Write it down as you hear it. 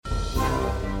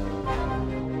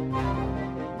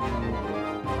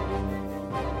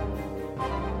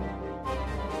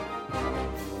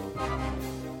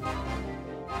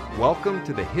Welcome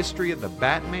to the History of the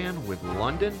Batman with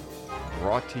London,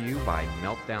 brought to you by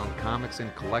Meltdown Comics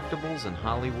and Collectibles in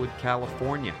Hollywood,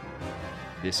 California.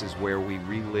 This is where we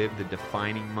relive the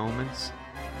defining moments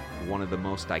of one of the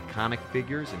most iconic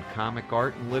figures in comic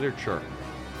art and literature,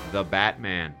 the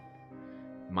Batman.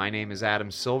 My name is Adam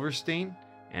Silverstein,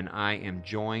 and I am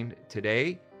joined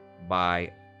today with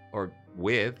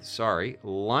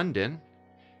London.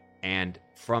 And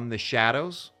from the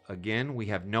shadows, again, we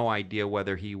have no idea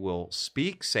whether he will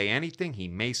speak, say anything. He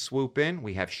may swoop in.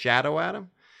 We have Shadow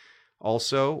Adam.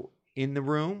 Also in the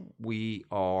room, we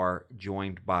are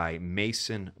joined by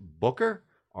Mason Booker,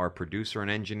 our producer and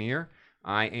engineer.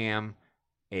 I am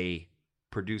a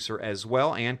producer as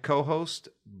well and co-host,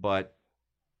 but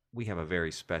we have a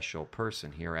very special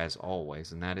person here, as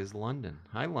always, and that is London.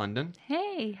 Hi, London.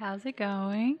 Hey, how's it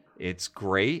going? It's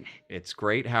great. It's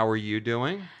great. How are you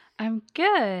doing? I'm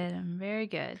good. I'm very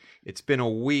good. It's been a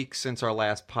week since our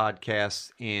last podcast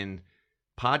in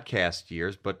podcast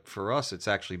years, but for us, it's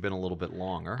actually been a little bit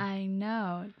longer. I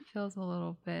know. It feels a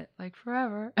little bit like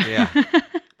forever. Yeah,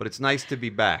 but it's nice to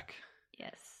be back.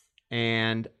 Yes.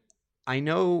 And I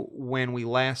know when we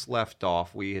last left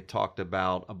off, we had talked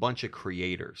about a bunch of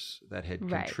creators that had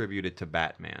contributed to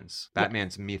Batman's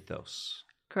mythos.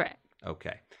 Correct.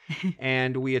 Okay.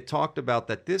 And we had talked about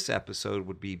that this episode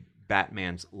would be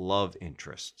Batman's love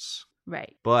interests.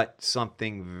 Right. But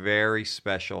something very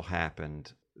special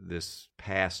happened this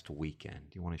past weekend.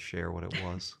 Do you want to share what it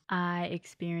was? I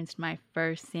experienced my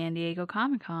first San Diego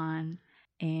Comic-Con,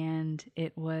 and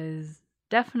it was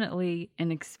definitely an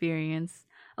experience.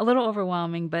 A little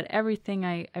overwhelming, but everything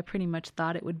I pretty much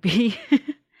thought it would be.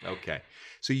 Okay.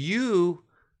 So you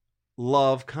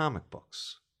love comic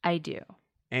books. I do.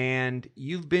 And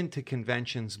you've been to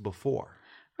conventions before.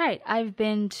 Right. I've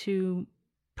been to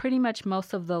pretty much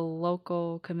most of the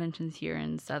local conventions here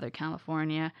in Southern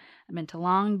California. I've been to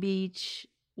Long Beach,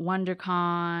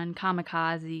 WonderCon,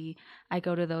 Comikaze. I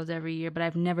go to those every year, but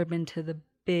I've never been to the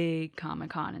big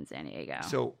Comic-Con in San Diego.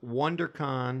 So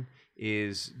WonderCon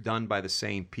is done by the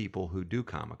same people who do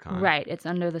Comic-Con. Right. It's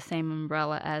under the same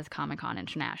umbrella as Comic-Con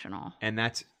International. And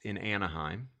that's in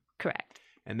Anaheim. Correct.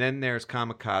 And then there's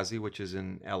Comikaze, which is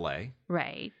in L.A.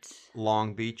 Right.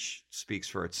 Long Beach speaks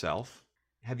for itself.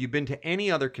 Have you been to any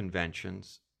other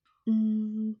conventions?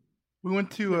 We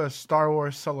went to a Star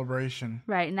Wars Celebration.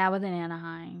 Right, and that was in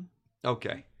Anaheim.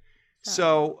 Okay.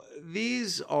 So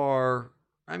these are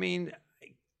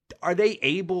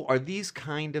these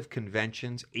kind of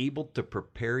conventions able to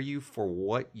prepare you for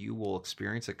what you will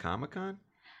experience at Comic-Con?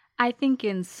 I think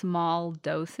in small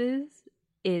doses,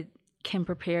 it can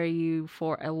prepare you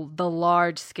for the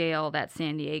large scale that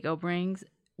San Diego brings.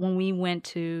 When we went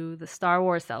to the Star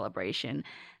Wars Celebration,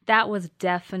 that was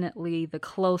definitely the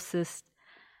closest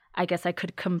I guess I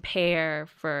could compare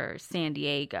for San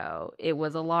Diego. It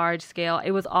was a large scale. It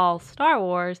was all Star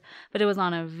Wars, but it was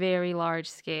on a very large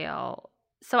scale.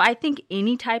 So I think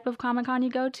any type of Comic-Con you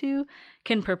go to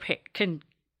can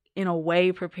in a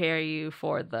way prepare you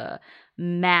for the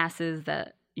masses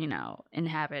that,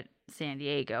 inhabit San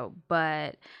Diego.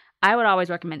 But I would always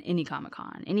recommend any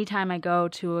Comic-Con. Anytime I go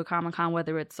to a Comic-Con,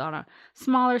 whether it's on a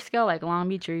smaller scale like Long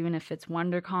Beach or even if it's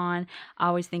WonderCon, I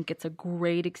always think it's a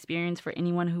great experience for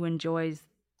anyone who enjoys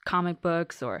comic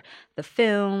books or the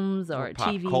films or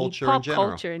TV, pop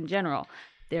culture in general.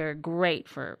 They're great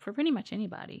for pretty much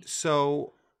anybody.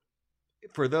 So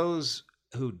for those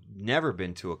who've never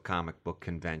been to a comic book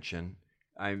convention,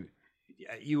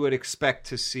 you would expect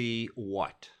to see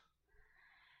what?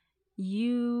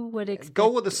 You would expect go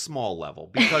with a small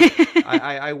level, because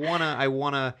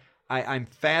I'm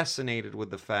fascinated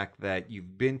with the fact that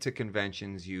you've been to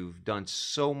conventions, you've done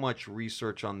so much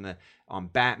research on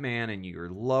Batman, and your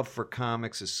love for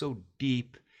comics is so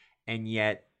deep, and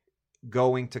yet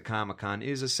going to Comic-Con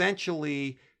is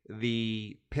essentially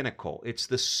the pinnacle. It's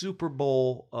the Super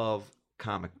Bowl of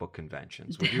comic book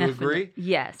conventions. Would you agree?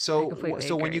 Yes. So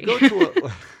when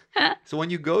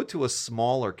you go to a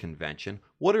smaller convention,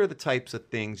 what are the types of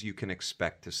things you can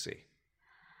expect to see?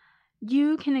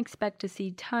 You can expect to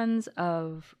see tons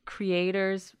of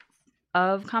creators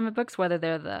of comic books, whether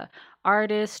they're the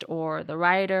artist or the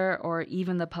writer or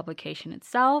even the publication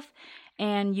itself.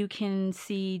 And you can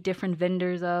see different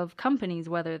vendors of companies,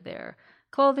 whether they're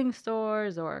clothing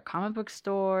stores or comic book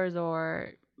stores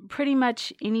or pretty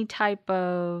much any type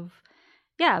of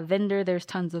vendor. There's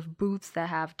tons of booths that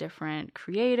have different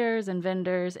creators and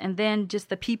vendors, and then just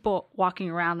the people walking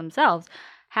around themselves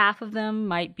half of them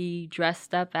might be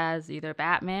dressed up as either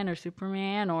Batman or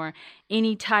Superman or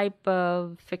any type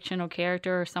of fictional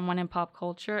character or someone in pop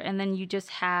culture. And then you just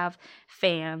have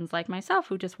fans like myself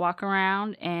who just walk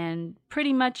around and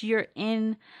pretty much you're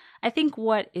in. I think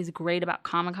what is great about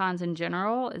Comic-Cons in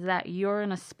general is that you're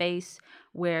in a space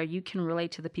where you can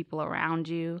relate to the people around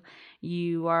you.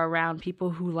 You are around people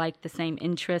who like the same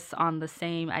interests on the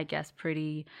same, I guess,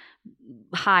 pretty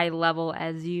high level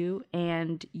as you.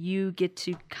 And you get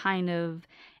to kind of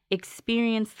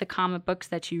experience the comic books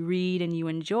that you read and you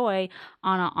enjoy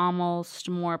on an almost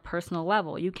more personal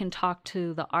level. You can talk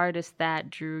to the artist that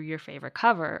drew your favorite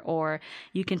cover, or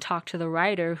you can talk to the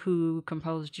writer who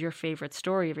composed your favorite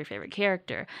story of your favorite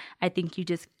character. I think you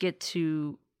just get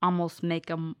to almost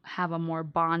have a more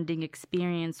bonding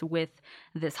experience with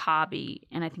this hobby.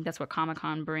 And I think that's what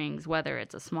Comic-Con brings, whether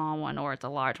it's a small one or it's a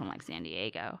large one like San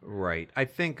Diego. Right. I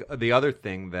think the other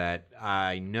thing that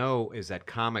I know is that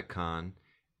Comic-Con,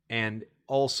 and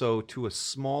also to a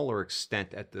smaller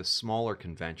extent at the smaller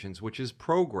conventions, which is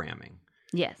programming.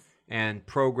 Yes. And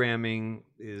programming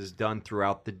is done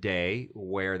throughout the day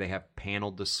where they have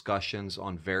panel discussions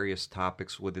on various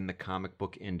topics within the comic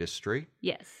book industry.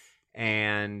 Yes.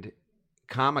 And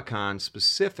Comic-Con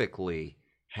specifically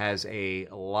has a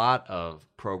lot of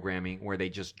programming where they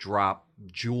just drop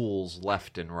jewels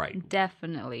left and right.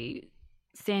 Definitely.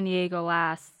 San Diego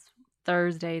lasts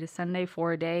Thursday to Sunday,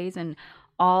 4 days, and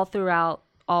all throughout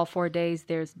all 4 days,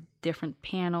 there's different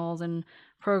panels and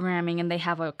programming, and they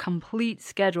have a complete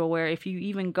schedule where if you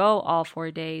even go all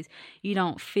 4 days, you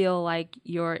don't feel like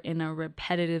you're in a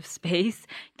repetitive space.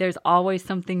 There's always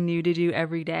something new to do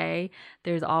every day.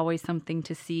 There's always something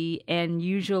to see. And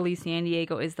usually San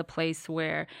Diego is the place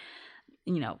where,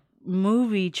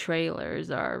 movie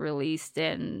trailers are released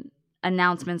and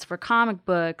announcements for comic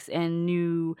books and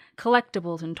new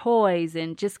collectibles and toys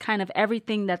and just kind of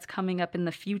everything that's coming up in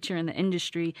the future in the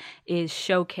industry is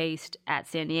showcased at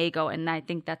San Diego. And I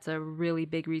think that's a really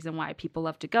big reason why people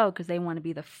love to go, because they want to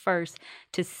be the first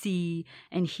to see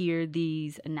and hear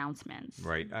these announcements.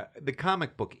 Right. The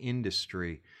comic book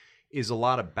industry is a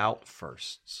lot about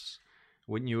firsts.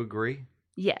 Wouldn't you agree?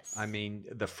 Yes. I mean,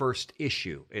 the first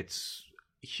issue, it's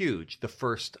huge. The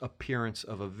first appearance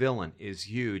of a villain is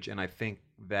huge, and I think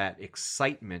that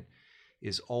excitement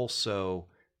is also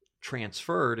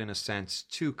transferred in a sense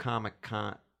to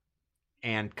Comic-Con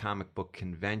and comic book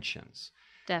conventions.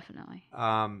 Definitely.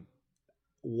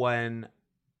 When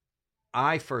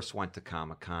I first went to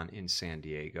Comic-Con in San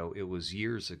Diego, it was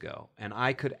years ago, and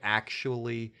I could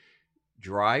actually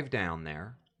drive down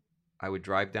there. I would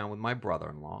drive down with my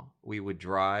brother-in-law. We would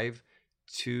drive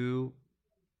to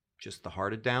just the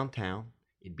heart of downtown.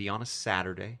 It'd be on a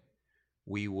Saturday.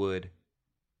 We would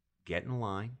get in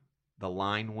line. The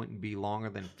line wouldn't be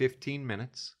longer than 15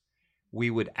 minutes.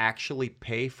 We would actually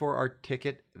pay for our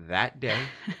ticket that day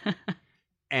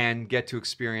and get to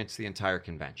experience the entire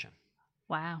convention.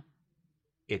 Wow.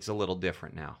 It's a little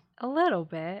different now. A little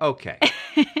bit. Okay.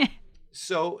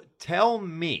 So tell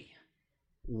me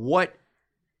what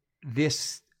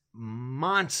this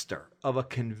monster of a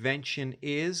convention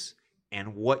is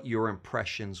and what your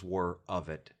impressions were of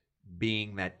it,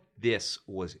 being that this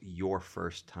was your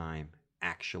first time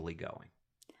actually going.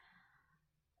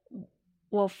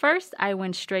 Well, first I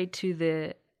went straight to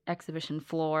the exhibition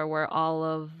floor where all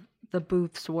of the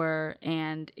booths were,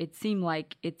 and it seemed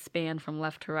like it spanned from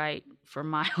left to right for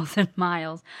miles and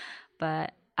miles.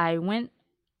 But I went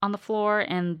on the floor,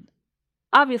 and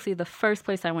obviously the first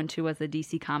place I went to was the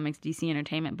DC Comics, DC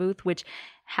Entertainment booth, which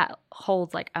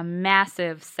holds like a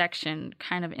massive section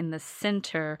kind of in the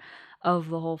center of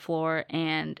the whole floor,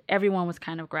 and everyone was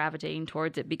kind of gravitating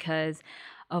towards it because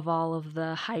of all of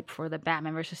the hype for the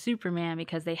Batman versus Superman,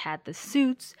 because they had the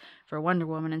suits for Wonder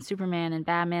Woman and Superman and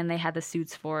Batman. They had the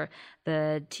suits for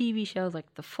the TV shows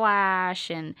like The Flash,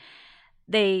 and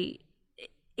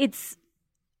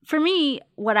for me,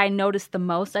 what I noticed the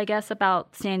most, I guess,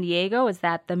 about San Diego is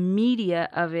that the media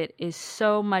of it is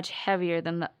so much heavier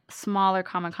than the smaller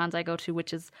Comic-Cons I go to,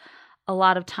 which is a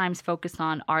lot of times focused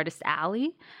on Artist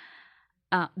Alley.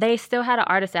 They still had an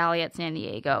Artist Alley at San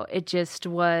Diego. It just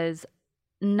was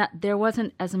there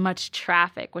wasn't as much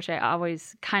traffic, which I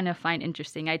always kind of find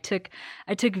interesting. I took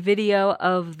video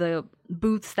of the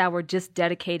booths that were just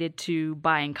dedicated to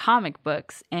buying comic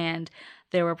books, and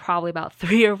there were probably about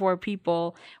 3 or 4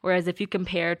 people, whereas if you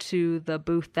compare to the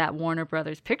booth that Warner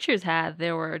Brothers Pictures had,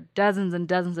 there were dozens and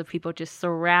dozens of people just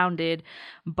surrounded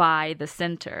by the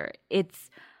center.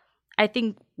 I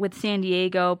think with San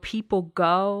Diego, people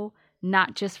go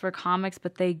not just for comics,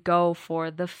 but they go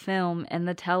for the film and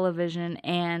the television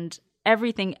and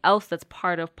everything else that's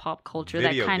part of pop culture.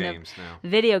 Video that kind games of now.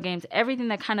 video games, everything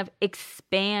that kind of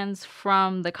expands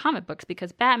from the comic books,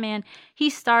 because Batman, he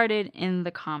started in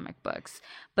the comic books,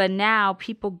 but now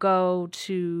people go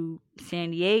to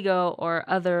San Diego or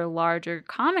other larger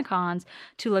Comic Cons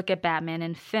to look at Batman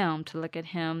in film, to look at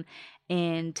him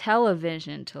in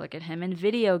television, to look at him in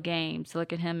video games, to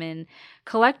look at him in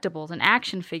collectibles and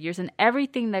action figures and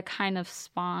everything that kind of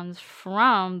spawns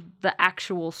from the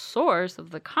actual source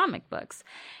of the comic books.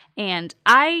 And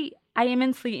I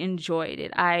immensely enjoyed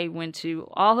it. I went to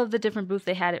all of the different booths.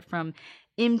 They had it from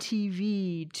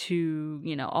MTV to,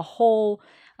 a whole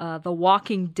The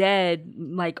Walking Dead,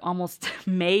 like almost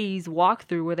maze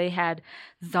walkthrough where they had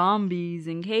zombies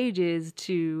in cages,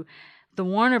 to the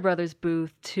Warner Brothers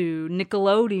booth, to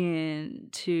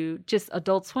Nickelodeon, to just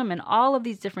Adult Swim, and all of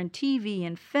these different TV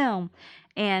and film.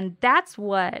 And that's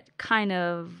what kind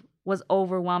of was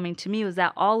overwhelming to me, was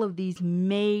that all of these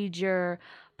major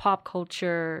pop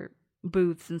culture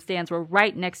booths and stands were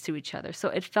right next to each other. So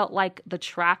it felt like the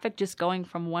traffic just going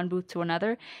from one booth to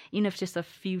another, even if just a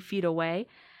few feet away,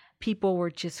 people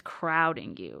were just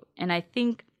crowding you. And I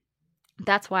think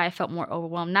that's why I felt more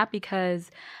overwhelmed, not because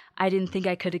I didn't think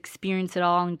I could experience it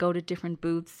all and go to different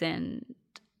booths and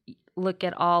look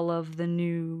at all of the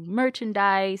new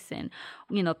merchandise and,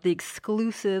 the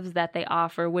exclusives that they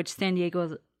offer, which San Diego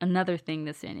is another thing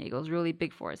that San Diego is really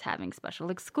big for, is having special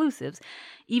exclusives.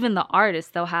 Even the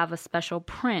artists, they'll have a special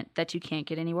print that you can't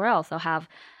get anywhere else. They'll have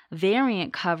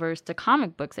variant covers to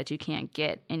comic books that you can't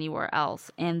get anywhere else.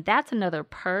 And that's another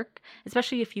perk,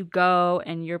 especially if you go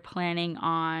and you're planning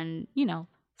on,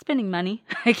 spending money,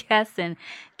 I guess, and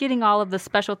getting all of the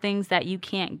special things that you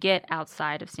can't get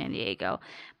outside of San Diego.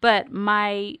 But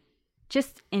my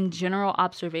just in general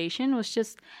observation was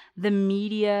just the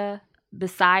media,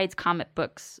 besides comic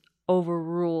books,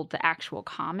 overruled the actual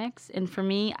comics. And for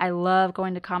me, I love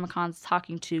going to Comic Cons,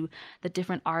 talking to the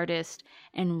different artists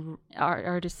and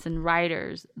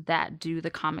writers that do the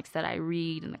comics that I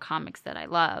read and the comics that I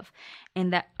love.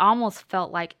 And that almost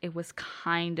felt like it was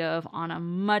kind of on a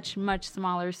much, much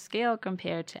smaller scale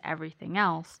compared to everything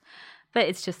else. But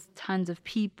it's just tons of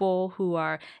people who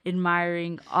are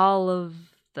admiring all of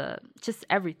just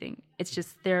everything. It's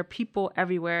just, there are people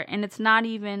everywhere, and it's not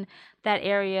even that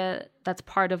area that's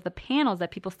part of the panels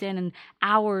that people stand in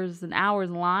hours and hours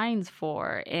lines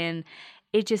for, and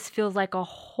it just feels like a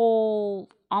whole,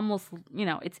 almost,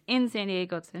 it's in San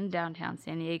Diego, it's in downtown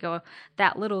San Diego.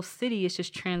 That little city is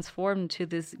just transformed into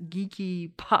this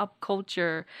geeky pop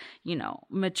culture,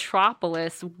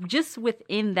 metropolis just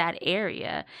within that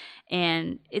area.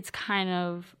 And it's kind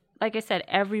of, like I said,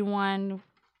 everyone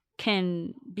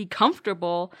can be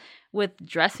comfortable with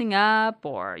dressing up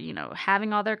or,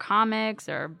 having all their comics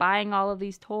or buying all of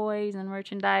these toys and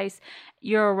merchandise.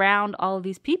 You're around all of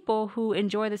these people who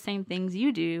enjoy the same things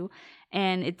you do.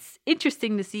 And it's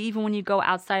interesting to see, even when you go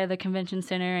outside of the convention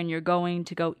center and you're going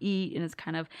to go eat, and it's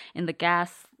kind of in the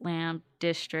gas lamp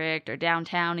district or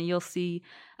downtown, and you'll see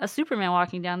a Superman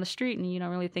walking down the street and you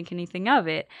don't really think anything of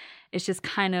it. It's just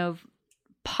kind of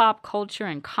pop culture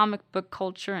and comic book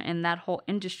culture and that whole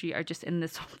industry are just in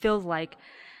this, feels like,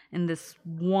 in this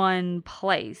one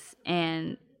place.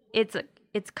 And it's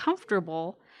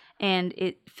comfortable and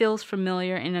it feels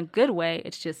familiar in a good way.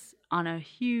 It's just on a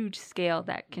huge scale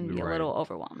that can be a little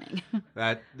overwhelming.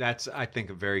 That's, I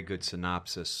think, a very good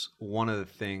synopsis. One of the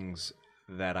things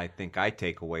that I think I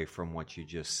take away from what you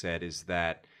just said is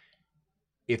that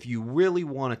if you really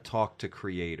want to talk to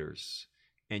creators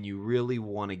and you really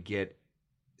want to get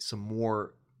some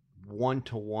more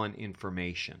one-to-one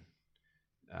information,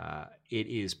 it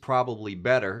is probably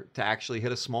better to actually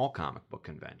hit a small comic book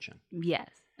convention. Yes.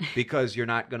 Because you're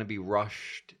not going to be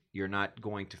rushed. You're not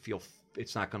going to feel,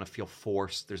 it's not going to feel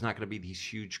forced. There's not going to be these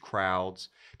huge crowds.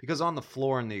 Because on the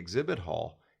floor in the exhibit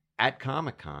hall at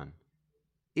Comic-Con,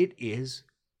 it is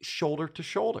shoulder to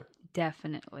shoulder.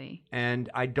 Definitely. And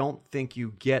I don't think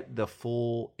you get the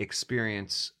full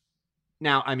experience.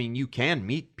 Now, I mean, you can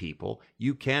meet people,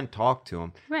 you can talk to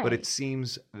them, right, but it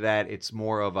seems that it's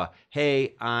more of a,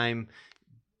 hey, I'm,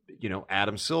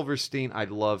 Adam Silverstein.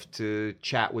 I'd love to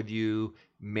chat with you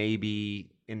maybe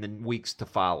in the weeks to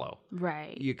follow.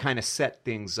 Right. You kind of set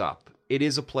things up. It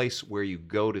is a place where you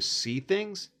go to see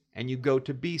things and you go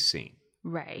to be seen.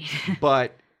 Right.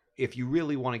 But if you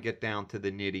really want to get down to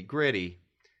the nitty gritty,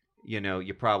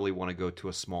 you probably want to go to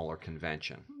a smaller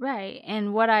convention. Right.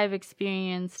 And what I've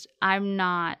experienced, I'm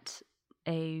not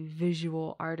a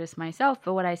visual artist myself,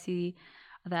 but what I see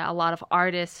that a lot of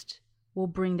artists will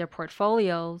bring their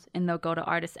portfolios and they'll go to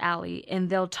Artist Alley and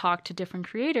they'll talk to different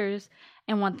creators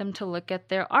and want them to look at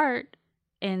their art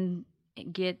and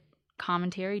get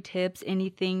commentary, tips,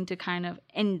 anything to kind of,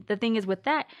 and the thing is with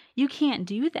that, you can't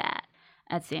do that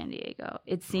at San Diego.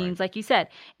 It seems like you said,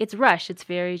 it's rushed. It's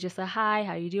very just a hi,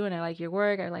 how you doing? I like your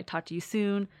work. I like talk to you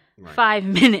soon. Right.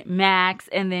 5-minute max,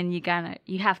 and then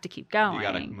you have to keep going. You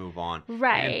got to move on.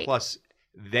 Right. And plus,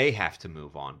 they have to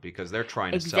move on because they're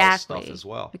trying to sell stuff as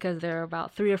well. Because there are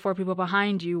about 3 or 4 people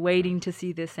behind you waiting to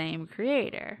see the same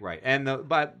creator. Right. And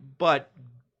but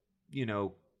you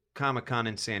know, Comic-Con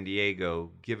in San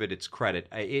Diego, give it its credit,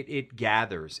 it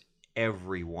gathers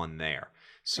everyone there.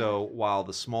 So while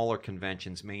the smaller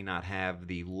conventions may not have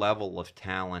the level of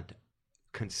talent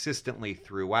consistently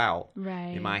throughout,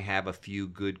 right, they might have a few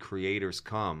good creators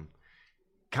come.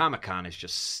 Comic-Con is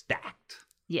just stacked.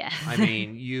 Yes. I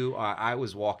mean, I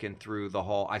was walking through the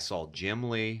hall. I saw Jim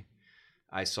Lee.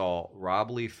 I saw Rob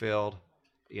Liefeld.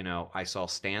 You know, I saw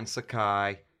Stan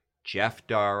Sakai, Jeff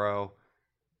Darrow,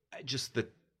 just the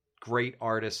great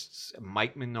artists,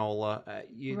 Mike Mignola.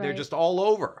 They're just all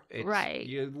over. Right.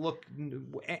 You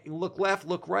look left,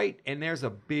 look right, and there's a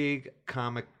big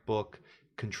comic book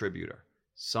contributor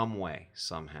some way,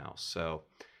 somehow. So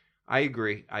I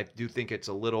agree. I do think it's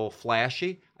a little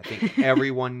flashy. I think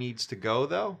everyone needs to go,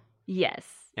 though. Yes.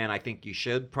 And I think you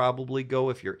should probably go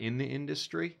if you're in the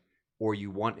industry or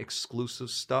you want exclusive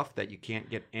stuff that you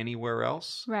can't get anywhere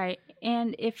else. Right.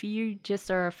 And if you just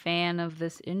are a fan of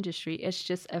this industry, it's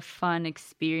just a fun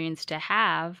experience to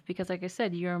have because, like I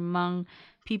said, you're among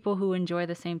people who enjoy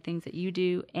the same things that you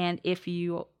do. And if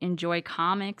you enjoy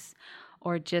comics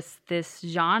or just this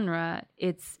genre,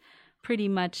 it's pretty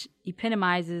much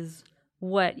epitomizes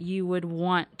what you would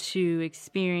want to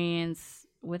experience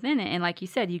within it. And like you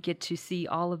said, you get to see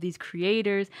all of these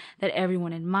creators that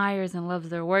everyone admires and loves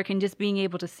their work, and just being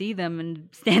able to see them and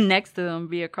stand next to them,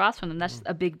 be across from them, that's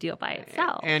a big deal by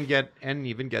itself. And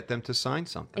even get them to sign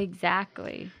something.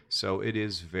 Exactly. So it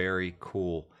is very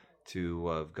cool to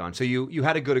have gone. So you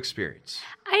had a good experience.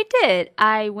 I did.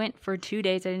 I went for 2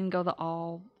 days. I didn't go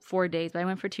all 4 days, but I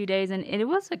went for 2 days, and it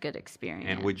was a good experience.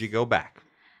 And would you go back?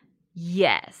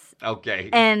 Yes. Okay.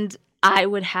 And I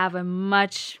would have a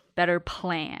much better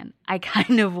plan. I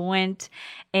kind of went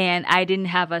and I didn't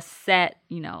have a set,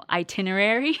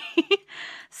 itinerary.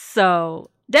 So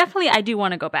definitely I do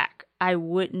want to go back. I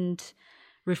wouldn't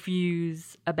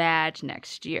refuse a badge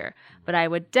next year, but I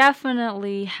would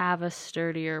definitely have a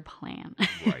sturdier plan.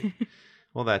 Right.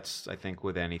 Well, that's, I think,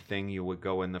 with anything, you would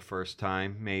go in the first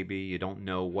time. Maybe you don't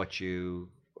know what you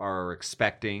are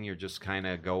expecting. You're just kind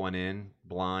of going in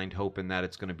blind, hoping that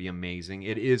it's going to be amazing.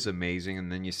 It is amazing.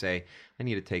 And then you say, I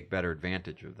need to take better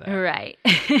advantage of that. Right.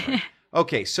 Right.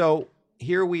 Okay, so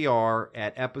here we are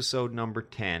at episode number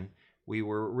 10. We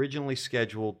were originally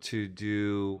scheduled to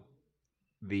do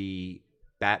the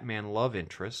Batman love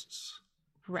interests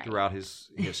throughout his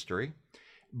history.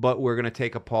 But we're going to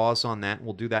take a pause on that.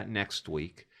 We'll do that next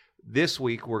week. This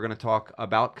week, we're going to talk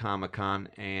about Comic-Con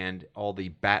and all the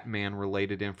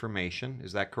Batman-related information.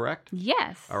 Is that correct?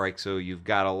 Yes. All right, so you've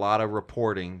got a lot of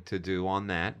reporting to do on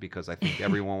that because I think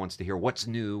everyone wants to hear what's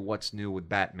new with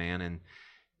Batman, and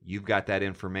you've got that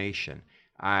information.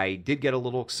 I did get a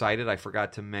little excited. I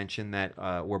forgot to mention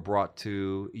that we're brought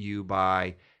to you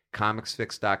by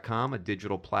ComicsFix.com, a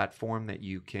digital platform that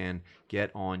you can get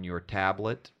on your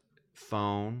tablet,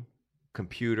 phone,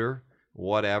 computer,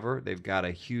 whatever. They've got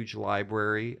a huge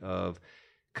library of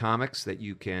comics that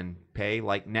you can pay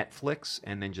like Netflix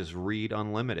and then just read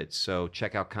unlimited. So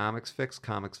check out ComicsFix,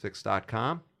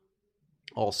 ComicsFix.com.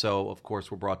 Also, of course,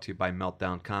 we're brought to you by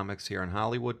Meltdown Comics here in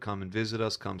Hollywood. Come and visit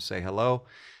us. Come say hello.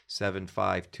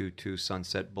 7522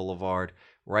 Sunset Boulevard,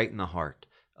 right in the heart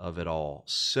of it all.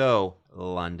 So,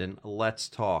 London, let's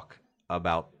talk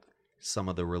about some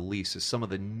of the releases, some of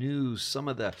the news, some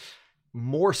of the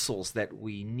morsels that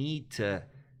we need to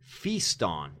feast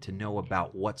on to know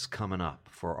about what's coming up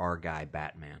for our guy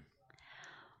Batman.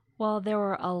 Well, there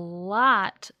were a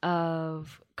lot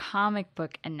of comic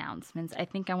book announcements. I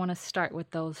think I want to start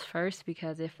with those first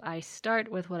because if I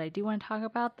start with what I do want to talk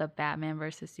about, the Batman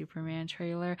versus Superman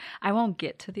trailer, I won't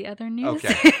get to the other news.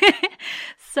 Okay.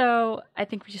 So I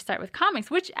think we should start with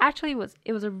comics, which actually was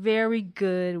a very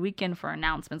good weekend for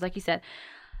announcements. Like you said,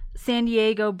 San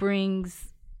Diego brings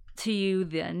to you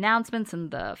the announcements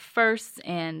and the firsts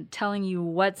and telling you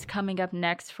what's coming up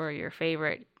next for your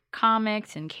favorite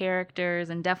comics and characters,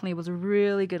 and definitely was a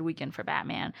really good weekend for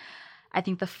Batman. I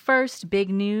think the first big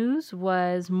news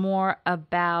was more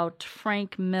about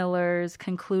Frank Miller's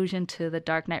conclusion to the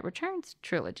Dark Knight Returns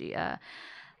trilogy.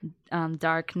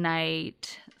 Dark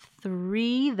Knight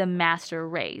 3, The Master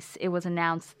Race. It was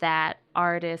announced that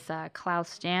artist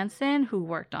Klaus Janson, who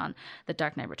worked on The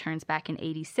Dark Knight Returns back in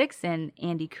 '86, and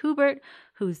Andy Kubert,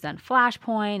 who's done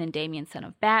Flashpoint and Damian Son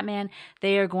of Batman,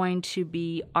 they are going to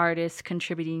be artists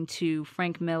contributing to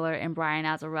Frank Miller and Brian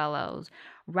Azzarello's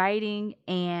writing,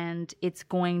 and it's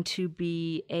going to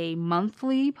be a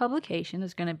monthly publication.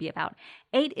 There's going to be about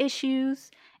 8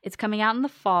 issues. It's coming out in the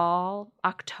fall,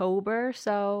 October,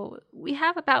 so we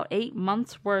have about 8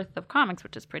 months worth of comics,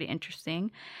 which is pretty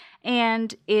interesting.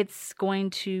 And it's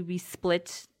going to be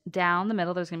split down the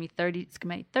middle. It's going to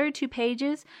be 32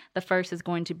 pages. The first is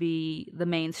going to be the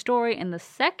main story, and the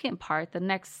second part, the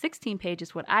next 16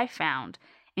 pages, what I found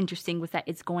interesting was that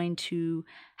it's going to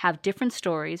have different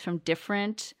stories from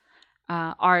different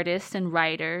artists and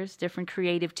writers, different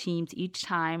creative teams each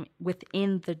time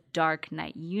within the Dark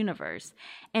Knight universe.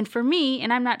 And for me,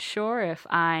 and I'm not sure if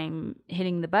I'm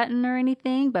hitting the button or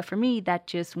anything, but for me, that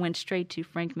just went straight to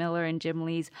Frank Miller and Jim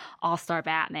Lee's All-Star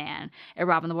Batman and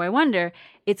Robin the Boy Wonder.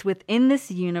 It's within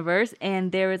this universe,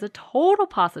 and there is a total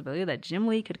possibility that Jim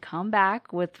Lee could come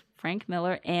back with Frank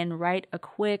Miller and write a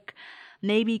quick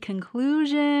maybe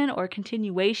conclusion or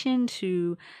continuation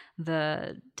to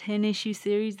the 10-issue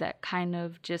series that kind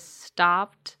of just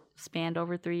stopped, spanned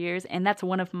over 3 years. And that's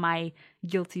one of my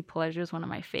guilty pleasures. One of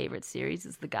my favorite series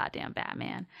is The Goddamn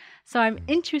Batman. So I'm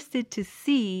interested to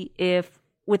see if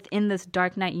within this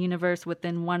Dark Knight universe,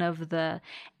 within one of the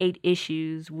 8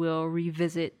 issues, we'll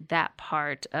revisit that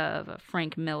part of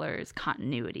Frank Miller's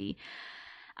continuity.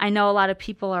 I know a lot of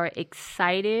people are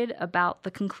excited about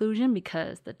the conclusion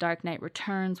because The Dark Knight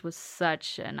Returns was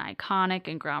such an iconic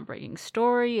and groundbreaking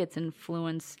story. Its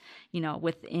influence,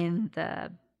 within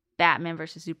the Batman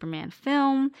versus Superman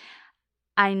film.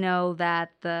 I know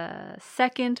that the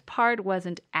second part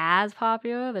wasn't as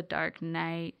popular, The Dark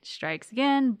Knight Strikes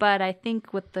Again, but I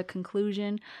think with the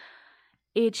conclusion,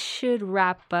 it should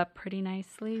wrap up pretty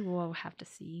nicely. We'll have to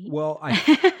see. Well,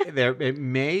 it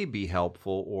may be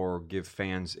helpful or give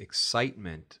fans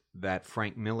excitement that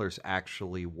Frank Miller's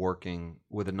actually working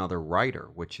with another writer,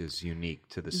 which is unique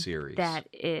to the series. That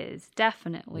is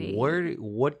definitely.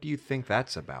 What do you think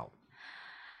that's about?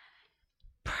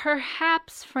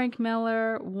 Perhaps Frank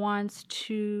Miller wants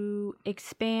to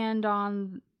expand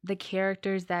on the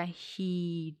characters that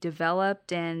he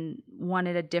developed and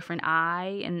wanted a different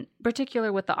eye, and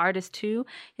particular with the artist too.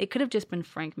 It could have just been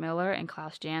Frank Miller and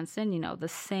Klaus Janson, the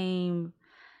same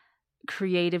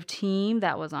creative team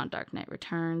that was on Dark Knight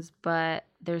Returns, but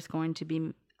there's going to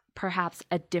be perhaps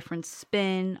a different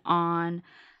spin on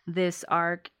this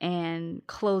arc and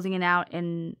closing it out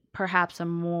in perhaps a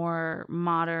more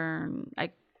modern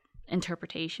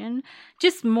interpretation,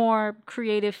 just more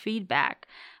creative feedback.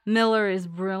 Miller is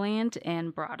brilliant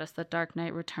and brought us The Dark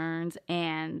Knight Returns,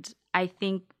 and I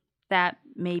think that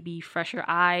maybe fresher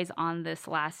eyes on this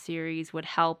last series would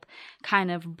help kind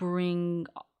of bring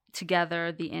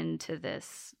together the end to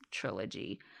this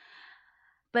trilogy.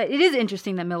 But it is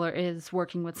interesting that Miller is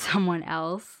working with someone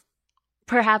else.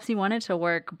 Perhaps he wanted to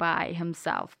work by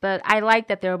himself, but I like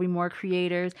that there will be more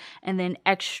creators and then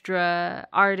extra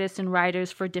artists and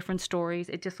writers for different stories.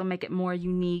 It just will make it more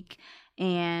unique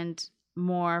and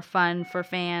more fun for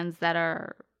fans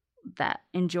that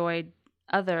enjoyed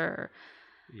other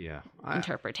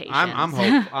interpretations.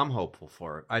 I'm hopeful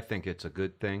for it. I think it's a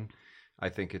good thing. I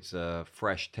think it's a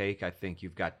fresh take. I think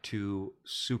you've got 2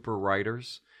 super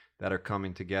writers that are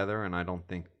coming together, and I don't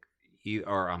think,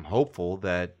 I'm hopeful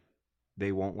that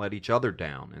they won't let each other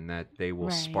down and that they will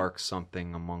spark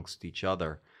something amongst each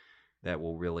other that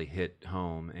will really hit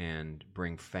home and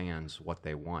bring fans what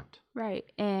they want. Right.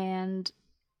 And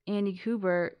Andy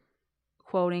Kubert,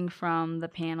 quoting from the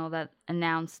panel that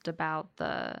announced about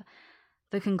the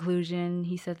conclusion,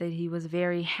 he said that he was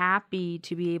very happy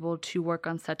to be able to work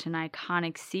on such an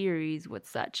iconic series with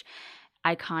such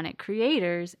iconic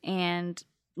creators. And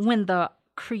when the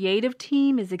creative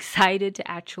team is excited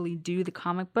to actually do the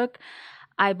comic book,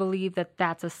 I believe that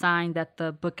that's a sign that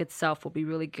the book itself will be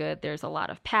really good. There's a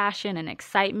lot of passion and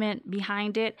excitement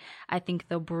behind it. I think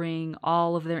they'll bring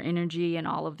all of their energy and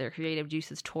all of their creative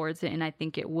juices towards it, and I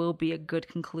think it will be a good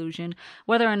conclusion.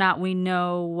 Whether or not we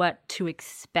know what to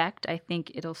expect, I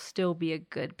think it'll still be a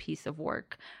good piece of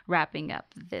work wrapping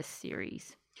up this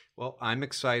series. Well, I'm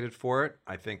excited for it.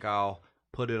 I think I'll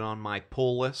put it on my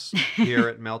pull list here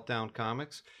at Meltdown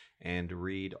Comics and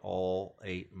read all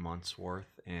 8 months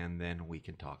worth, and then we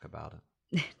can talk about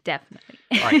it. Definitely.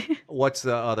 All right. What's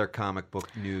the other comic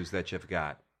book news that you've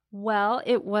got? Well,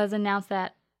 it was announced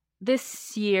that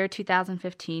this year,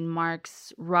 2015,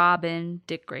 marks Robin,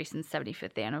 Dick Grayson's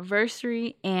 75th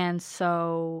anniversary, and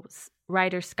so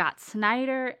writer Scott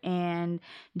Snyder and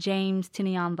James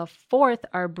Tynion IV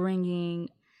are bringing,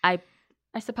 I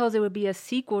suppose it would be a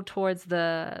sequel towards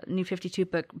the New 52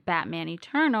 book Batman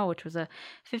Eternal, which was a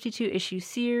 52-issue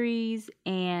series,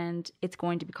 and it's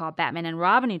going to be called Batman and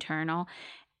Robin Eternal.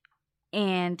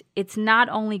 And it's not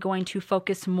only going to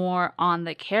focus more on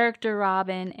the character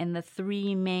Robin and the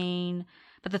three main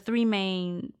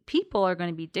people are going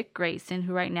to be Dick Grayson,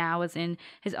 who right now is in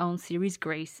his own series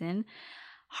Grayson,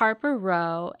 Harper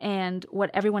Row, and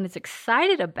what everyone is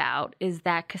excited about is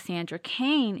that Cassandra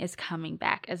Cain is coming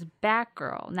back as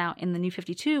Batgirl. Now, in the New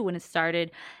 52, when it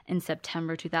started in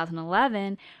September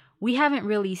 2011, we haven't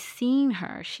really seen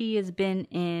her. She has been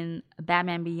in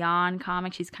Batman Beyond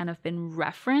comics. She's kind of been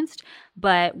referenced,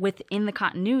 but within the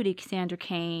continuity, Cassandra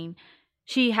Cain,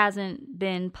 she hasn't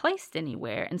been placed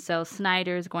anywhere. And so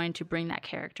Snyder is going to bring that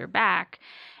character back.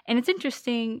 And it's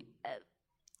interesting.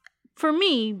 For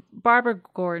me, Barbara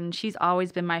Gordon, she's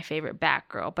always been my favorite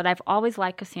Batgirl, but I've always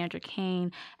liked Cassandra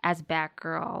Cain as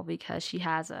Batgirl because she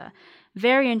has a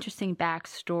very interesting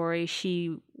backstory.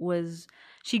 She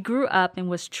grew up and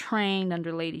was trained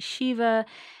under Lady Shiva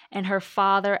and her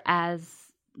father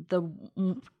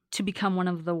to become one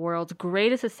of the world's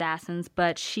greatest assassins,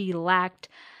 but she lacked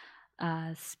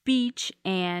speech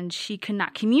and she could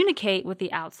not communicate with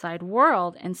the outside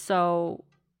world. And so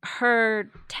her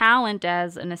talent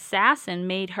as an assassin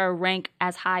made her rank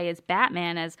as high as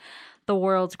Batman as the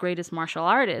world's greatest martial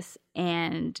artist.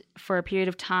 And for a period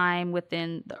of time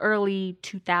within the early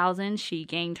 2000s, she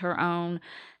gained her own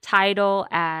title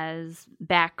as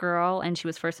Batgirl, and she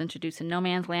was first introduced in No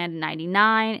Man's Land in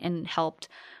 1999 and helped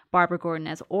Barbara Gordon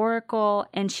as Oracle.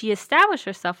 And she established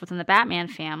herself within the Batman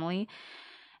family.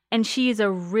 And she is a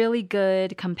really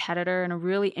good competitor and a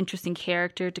really interesting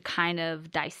character to kind of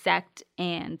dissect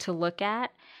and to look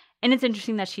at. And it's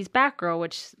interesting that she's Batgirl,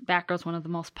 which Batgirl's one of the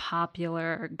most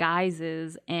popular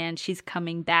guises, and she's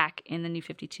coming back in the New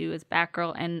 52 as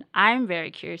Batgirl. And I'm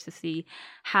very curious to see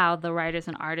how the writers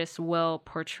and artists will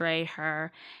portray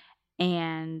her.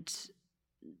 And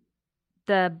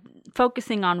the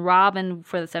focusing on Robin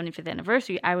for the 75th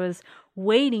anniversary, I was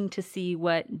waiting to see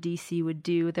what DC would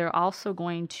do. They're also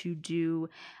going to do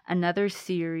another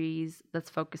series that's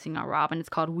focusing on Robin. It's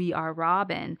called We Are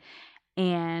Robin.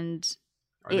 And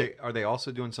are they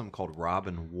also doing something called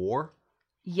Robin War?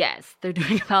 Yes, they're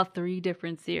doing about 3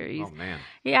 different series. Oh man.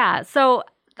 Yeah, so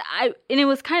and it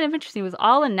was kind of interesting. It was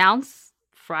all announced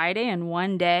Friday in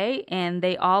one day, and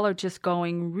they all are just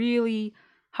going really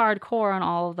hardcore on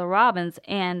all of the Robins.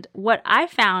 And what I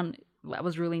found that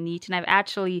was really neat, and I've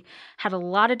actually had a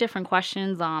lot of different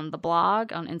questions on the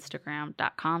blog on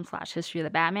Instagram.com/History of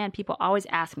the Batman. People always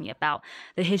ask me about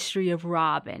the history of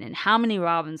Robin and how many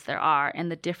Robins there are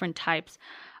and the different types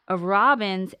of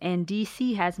Robins. And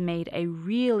DC has made a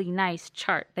really nice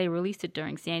chart. They released it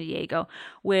during San Diego,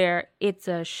 where it's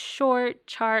a short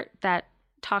chart that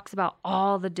talks about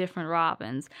all the different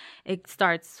Robins. It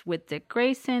starts with Dick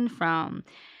Grayson from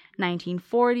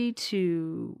 1940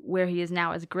 to where he is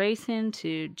now as Grayson,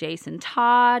 to Jason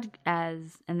Todd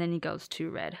and then he goes to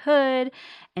Red Hood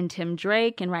and Tim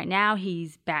Drake, and right now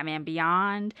he's Batman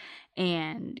Beyond,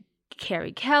 and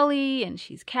Carrie Kelly, and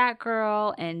she's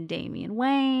Catgirl, and Damian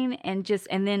Wayne, and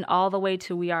then all the way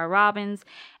to We Are Robins.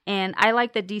 And I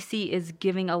like that DC is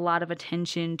giving a lot of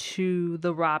attention to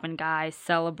the Robin guys,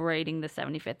 celebrating the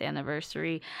 75th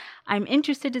anniversary. I'm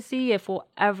interested to see if we'll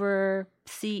ever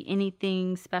see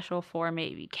anything special for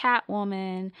maybe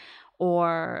Catwoman,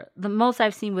 or the most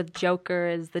I've seen with Joker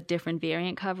is the different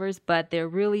variant covers, but they're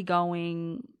really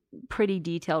going pretty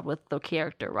detailed with the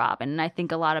character Robin. And I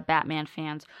think a lot of Batman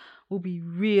fans will be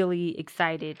really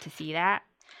excited to see that.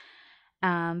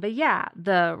 But yeah,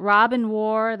 the Robin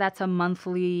War, that's a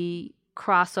monthly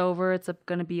crossover. It's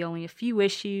going to be only a few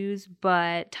issues,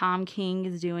 but Tom King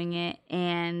is doing it.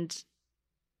 And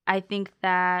I think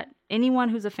that anyone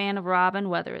who's a fan of Robin,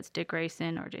 whether it's Dick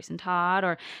Grayson or Jason Todd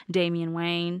or Damian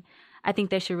Wayne, I think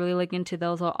they should really look into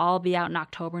those. They'll all be out in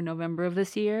October, November of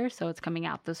this year, so it's coming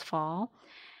out this fall.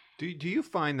 Do you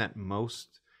find that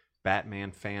most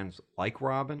Batman fans like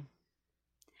Robin?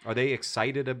 Are they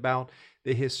excited about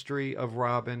the history of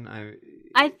Robin?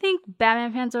 I think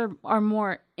Batman fans are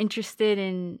more interested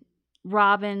in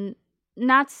Robin,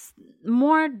 not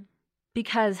more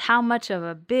because how much of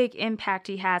a big impact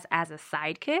he has as a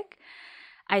sidekick.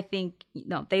 I think,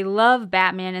 they love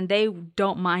Batman and they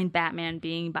don't mind Batman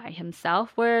being by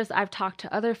himself. Whereas I've talked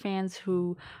to other fans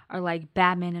who are like,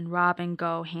 Batman and Robin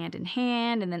go hand in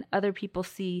hand. And then other people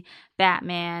see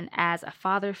Batman as a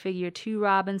father figure to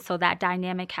Robin. So that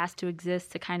dynamic has to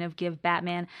exist to kind of give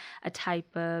Batman a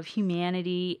type of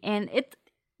humanity. And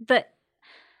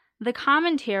the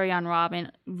commentary on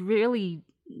Robin really,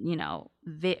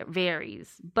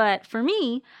 varies. But for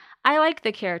me, I like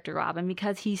the character Robin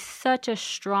because he's such a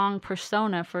strong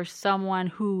persona for someone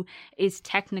who is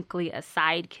technically a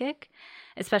sidekick,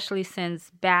 especially since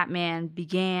Batman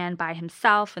began by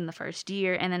himself in the first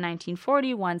year. And in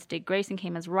 1940, once Dick Grayson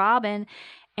came as Robin,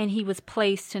 and he was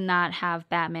placed to not have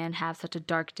Batman have such a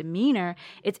dark demeanor,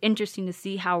 it's interesting to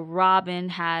see how Robin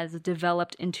has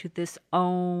developed into this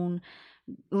own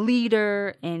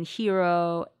leader and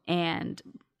hero and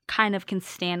kind of can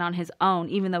stand on his own,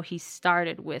 even though he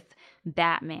started with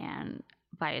Batman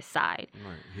by his side.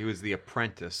 Right. He was the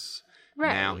apprentice.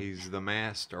 Right. Now he's the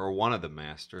master, or one of the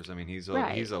masters. I mean, he's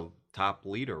a top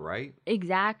leader, right?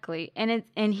 Exactly.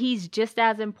 And he's just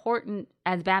as important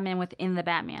as Batman within the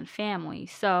Batman family.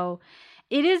 So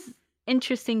it is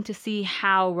interesting to see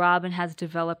how Robin has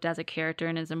developed as a character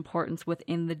and his importance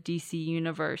within the DC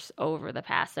universe over the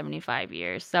past 75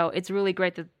 years. So it's really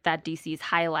great that DC is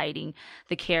highlighting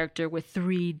the character with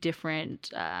 3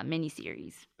 different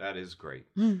miniseries. That is great.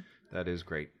 That is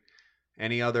great.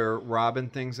 Any other Robin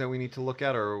things that we need to look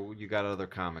at, or you got other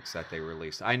comics that they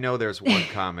released? I know there's one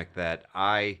comic that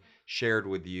I shared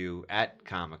with you at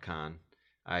Comic-Con.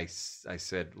 I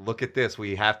said, look at this.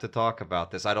 We have to talk about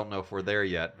this. I don't know if we're there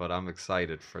yet, but I'm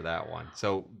excited for that one.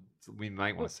 So we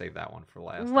might want to save that one for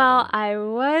last. Well, I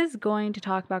was going to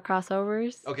talk about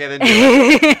crossovers. Okay, then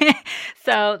do it.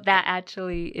 So that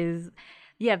actually is...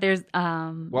 Yeah, there's...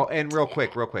 Well, and real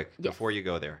quick, yes. before you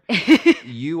go there,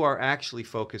 you are actually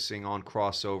focusing on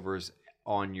crossovers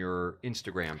on your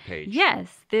Instagram page. Yes,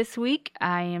 this week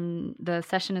the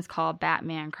session is called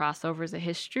Batman Crossovers: A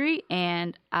History,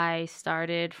 and I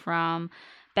started from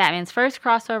Batman's first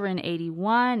crossover in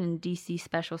 1981 and DC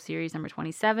Special Series number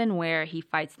 27, where he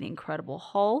fights the Incredible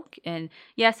Hulk. And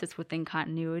yes, it's within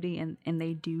continuity, and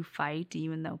they do fight,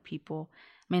 even though people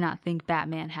may not think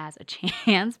Batman has a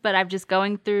chance, but I'm just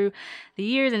going through the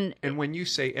years. And when you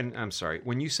say, and I'm sorry,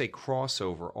 when you say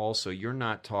crossover also, you're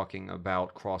not talking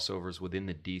about crossovers within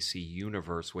the DC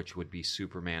universe, which would be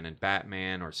Superman and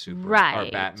Batman, or or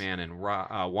Batman and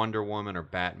Wonder Woman, or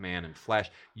Batman and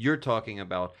Flash. You're talking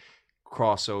about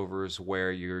crossovers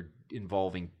where you're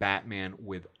involving Batman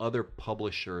with other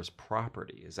publishers'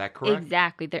 property. Is that correct?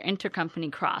 Exactly. They're intercompany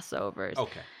crossovers.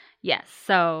 Okay. Yes.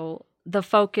 So the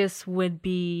focus would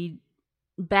be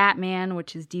Batman,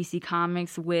 which is DC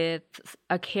Comics, with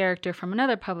a character from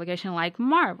another publication like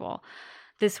Marvel.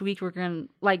 This week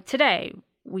today,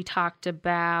 we talked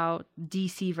about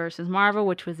DC versus Marvel,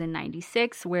 which was in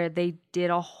 96, where they did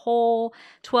a whole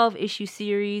 12-issue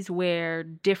series where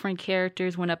different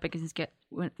characters went up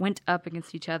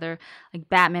against each other, like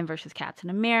Batman versus Captain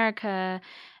America.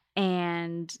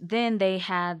 And then they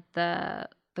had the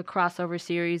crossover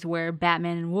series where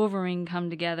Batman and Wolverine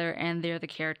come together, and they're the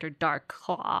character Dark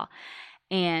Claw.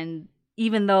 And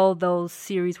even though those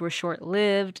series were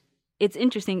short-lived, it's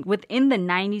interesting. Within the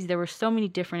 90s, there were so many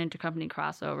different intercompany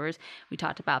crossovers. We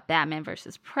talked about Batman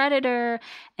versus Predator,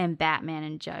 and Batman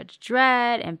and Judge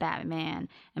Dredd, and Batman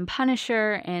and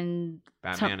Punisher, and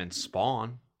Batman and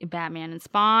Spawn. Batman and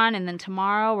Spawn. And then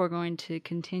tomorrow we're going to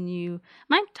continue,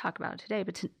 might talk about it today,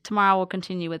 but tomorrow we'll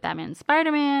continue with Batman and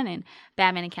Spider-Man, and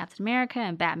Batman and Captain America,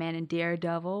 and Batman and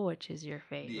Daredevil, which is your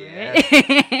favorite.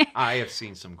 Yeah. I have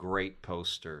seen some great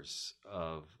posters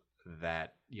of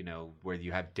that, where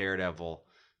you have Daredevil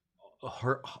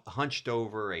hunched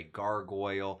over a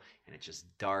gargoyle, and it's just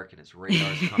dark, and his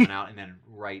radar's coming out, and then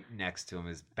right next to him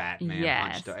is Batman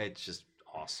hunched over. It's just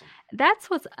awesome. That's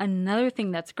what's another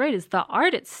thing that's great, is the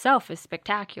art itself is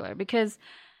spectacular, because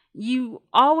you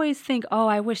always think, oh,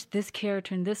 I wish this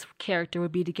character and this character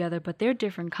would be together, but they're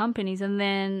different companies, and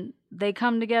then they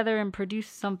come together and produce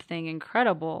something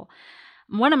incredible.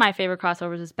 One of my favorite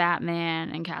crossovers is Batman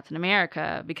and Captain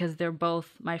America, because they're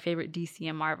both my favorite DC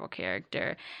and Marvel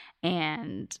character.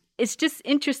 And it's just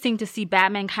interesting to see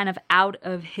Batman kind of out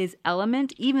of his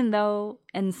element, even though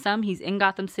in some he's in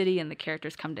Gotham City and the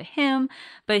characters come to him,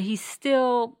 but he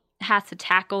still has to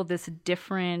tackle this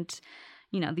different,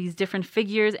 these different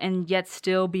figures, and yet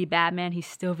still be Batman. He's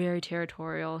still very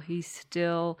territorial. He's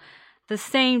still the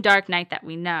same Dark Knight that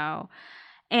we know.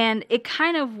 And it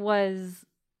kind of was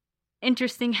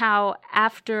interesting how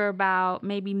after about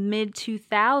maybe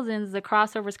mid-2000s, the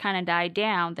crossovers kind of died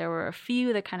down. There were a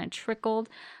few that kind of trickled,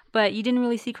 but you didn't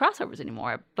really see crossovers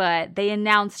anymore. But they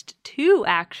announced 2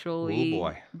 actually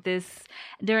this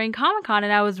during Comic-Con,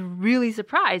 and I was really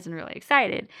surprised and really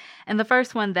excited. And the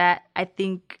first one that I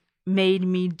think made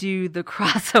me do the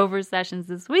crossover sessions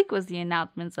this week was the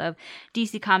announcements of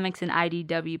DC Comics and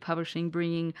IDW Publishing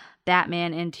bringing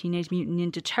Batman and Teenage Mutant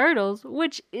Ninja Turtles,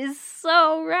 which is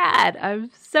so rad.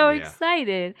 I'm so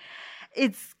excited.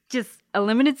 It's just a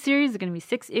limited series. There's going to be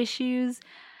 6 issues,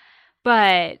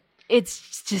 but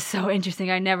it's just so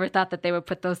interesting. I never thought that they would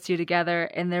put those two together,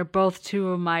 and they're both two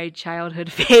of my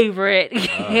childhood favorite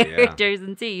characters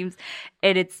and teams.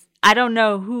 And I don't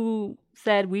know who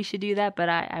said we should do that, but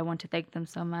I want to thank them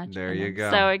so much. There you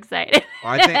go. So excited.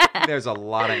 Well, I think there's a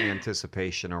lot of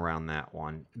anticipation around that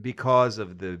one because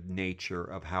of the nature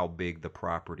of how big the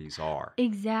properties are.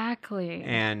 Exactly.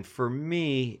 And for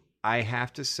me, I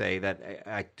have to say that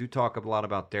I do talk a lot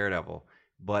about Daredevil,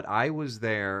 but I was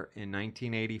there in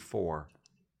 1984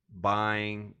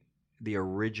 buying the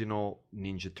original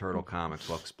Ninja Turtle comic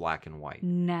books, black and white.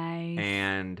 Nice.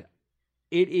 And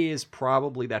it is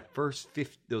probably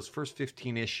those first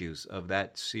 15 issues of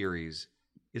that series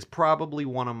is probably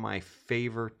one of my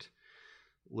favorite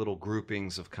little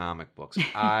groupings of comic books.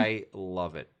 I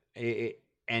love it.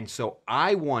 And so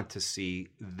I want to see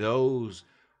those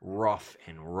rough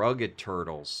and rugged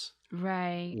turtles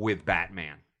with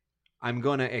Batman. I'm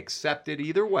going to accept it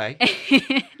either way,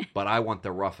 but I want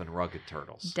the rough and rugged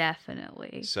turtles.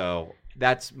 Definitely. So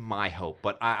that's my hope,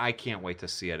 but I can't wait to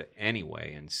see it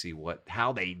anyway and see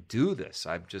how they do this.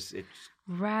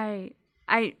 Right.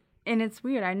 And it's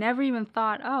weird. I never even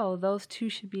thought, those two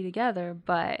should be together.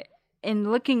 But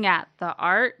in looking at the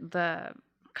art, the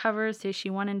covers,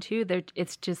 issue 1 and 2,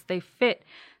 they fit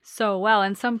so well.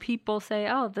 And some people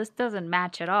say, this doesn't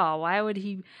match at all. Why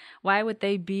would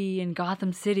they be in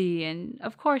Gotham City? And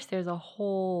of course, there's a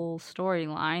whole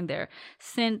storyline. They're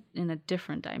sent in a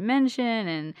different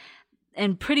dimension,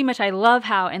 and pretty much I love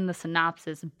how in the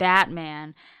synopsis,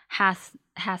 Batman has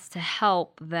to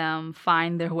help them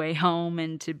find their way home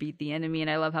and to beat the enemy. And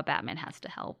I love how Batman has to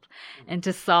help and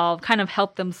to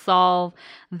help them solve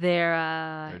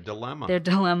their dilemma. Their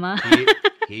dilemma.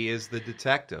 He is the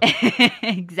detective.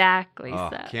 Exactly. Oh,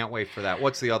 can't wait for that.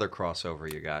 What's the other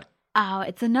crossover you got? Oh,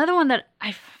 it's another one that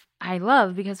I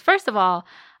love because first of all,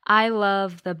 I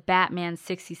love the Batman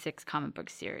 66 comic book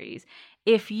series.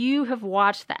 If you have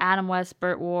watched the Adam West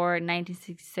Burt Ward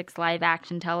 1966 live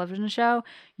action television show,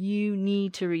 you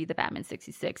need to read the Batman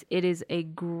 66. It is a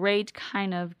great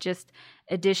kind of just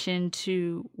addition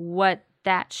to what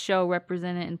that show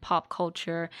represented in pop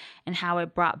culture and how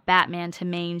it brought Batman to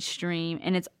mainstream.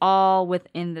 And it's all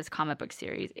within this comic book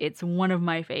series. It's one of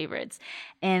my favorites.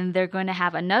 And they're going to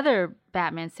have another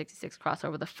Batman 66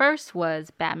 crossover. The first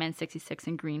was Batman 66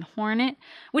 and Green Hornet,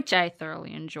 which I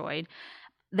thoroughly enjoyed.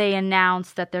 They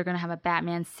announced that they're going to have a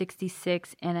Batman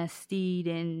 66 and a Steed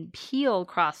and Peel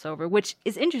crossover, which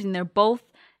is interesting. They're both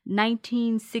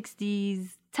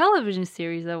 1960s television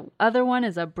series. The other one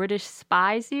is a British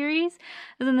spy series. It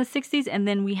was in the 60s. And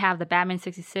then we have the Batman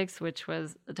 66, which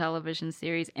was a television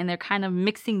series. And they're kind of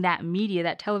mixing that media,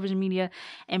 that television media,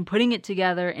 and putting it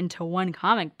together into one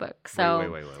comic book.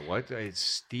 So Wait. What? It's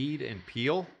Steed and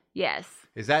Peel? Yes.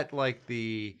 Is that like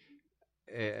the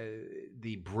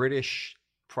British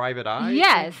Private Eye?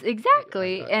 Yes,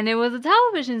 exactly. And it was a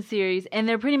television series. And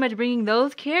they're pretty much bringing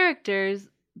those characters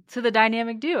to the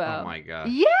dynamic duo. Oh my god!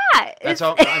 Yeah, that's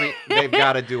all. I mean, they've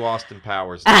got to do Austin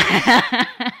Powers.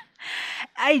 I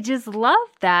just love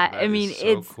that. I mean,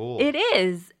 it's so cool. It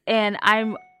is, and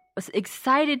I'm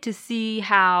excited to see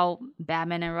how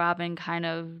Batman and Robin kind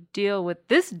of deal with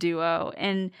this duo,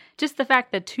 and just the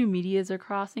fact that two medias are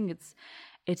crossing.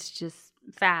 It's just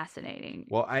fascinating.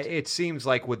 Well, it seems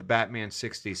like with Batman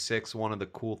 66, one of the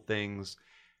cool things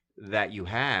that you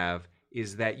have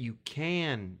is that you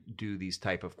can do these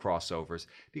type of crossovers,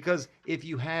 because if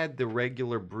you had the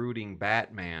regular brooding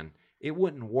Batman, it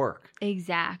wouldn't work.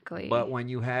 Exactly. But when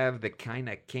you have the kind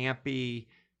of campy,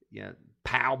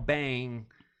 pow bang,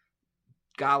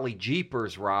 golly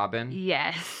jeepers Robin,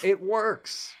 yes, it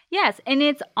works. Yes, and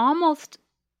it's almost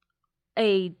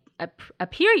a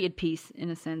period piece in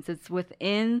a sense. It's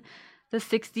within the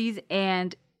 60s,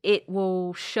 and it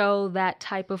will show that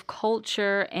type of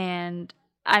culture, and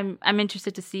I'm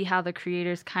interested to see how the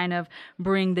creators kind of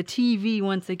bring the TV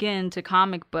once again to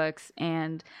comic books,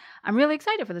 and I'm really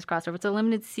excited for this crossover. It's a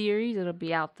limited series. It'll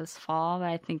be out this fall, but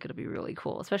I think it'll be really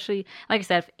cool. Especially, like I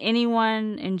said, if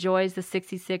anyone enjoys the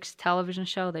 66 television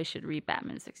show, they should read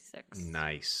Batman 66.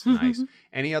 Nice.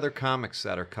 Any other comics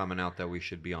that are coming out that we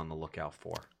should be on the lookout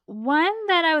for? One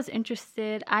that I was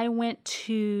interested, I went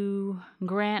to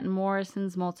Grant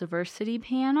Morrison's Multiversity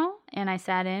panel and I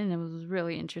sat in and it was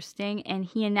really interesting. And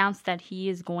he announced that he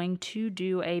is going to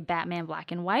do a Batman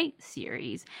Black and White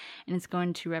series and it's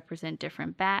going to represent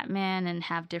different Batman and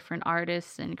have different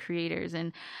artists and creators.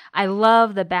 And I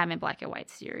love the Batman Black and White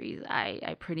series.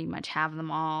 I pretty much have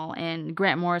them all. And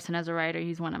Grant Morrison as a writer,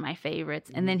 he's one of my favorites.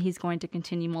 And then he's going to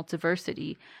continue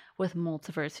Multiversity with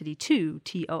Multiversity 2,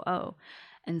 TOO.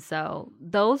 And so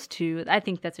those two, I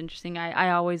think that's interesting. I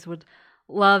always would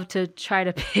love to try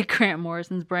to pick Grant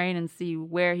Morrison's brain and see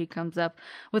where he comes up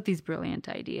with these brilliant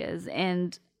ideas.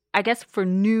 And I guess for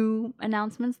new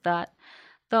announcements, that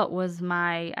was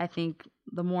I think,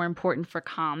 the more important for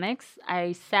comics.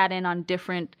 I sat in on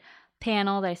different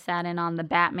panels. I sat in on the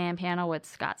Batman panel with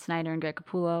Scott Snyder and Greg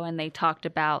Capullo, and they talked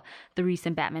about the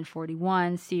recent Batman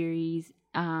 41 series,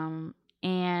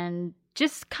 and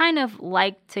just kind of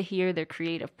like to hear their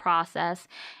creative process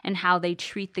and how they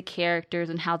treat the characters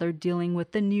and how they're dealing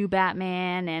with the new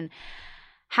Batman and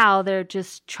how they're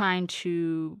just trying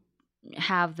to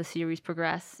have the series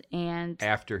progress. And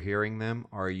after hearing them,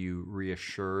 are you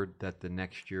reassured that the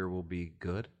next year will be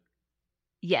good?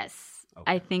 Yes.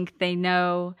 Okay. I think they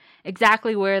know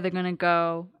exactly where they're going to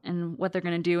go and what they're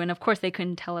going to do. And of course, they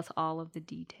couldn't tell us all of the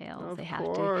details. Of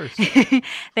course.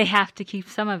 They have to keep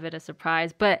some of it a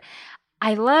surprise. But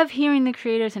I love hearing the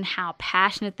creators and how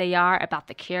passionate they are about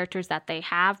the characters that they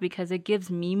have, because it gives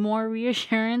me more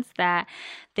reassurance that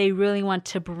they really want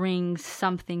to bring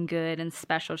something good and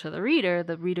special to the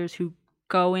readers who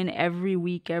go in every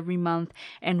week, every month,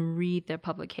 and read their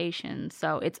publications.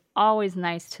 So it's always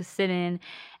nice to sit in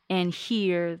and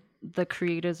hear the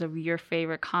creators of your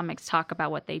favorite comics talk about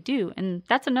what they do. And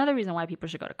that's another reason why people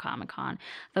should go to Comic-Con.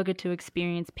 They'll get to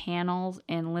experience panels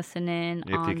and listen in.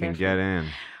 If you can get in.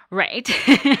 Right.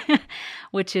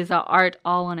 Which is an art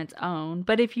all on its own.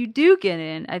 But if you do get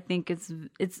in, I think it's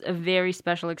a very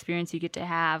special experience you get to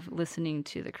have listening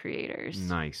to the creators.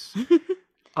 Nice.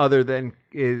 Other than,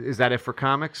 is that it for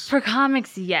comics? For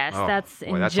comics, yes. Oh, that's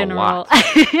boy, in that's general.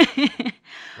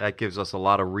 That gives us a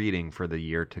lot of reading for the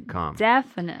year to come.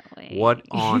 Definitely. What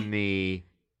on the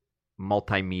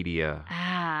multimedia?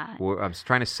 Ah. I'm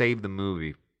trying to save the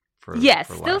movie for Yes,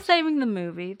 for still last. saving the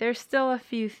movie. There's still a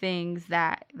few things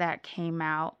that came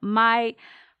out. My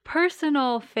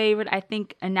personal favorite, I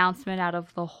think, announcement out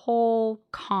of the whole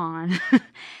con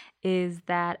is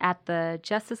that at the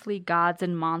Justice League Gods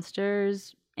and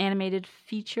Monsters animated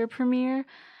feature premiere,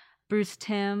 Bruce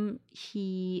Timm,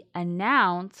 he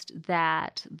announced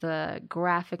that the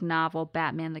graphic novel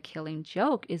Batman the Killing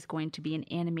Joke is going to be an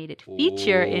animated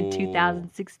feature in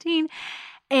 2016.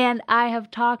 And I have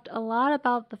talked a lot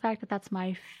about the fact that that's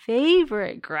my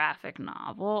favorite graphic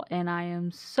novel, and I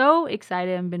am so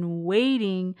excited and been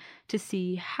waiting to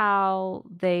see how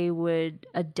they would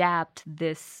adapt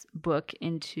this book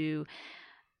into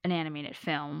an animated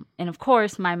film. And of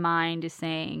course, my mind is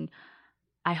saying,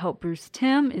 I hope Bruce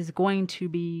Timm is going to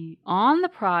be on the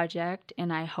project,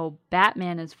 and I hope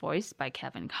Batman is voiced by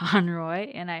Kevin Conroy,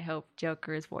 and I hope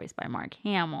Joker is voiced by Mark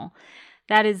Hamill.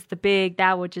 That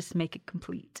would just make it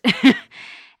complete.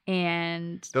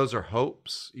 And those are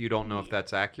hopes. You don't know if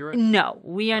that's accurate? No,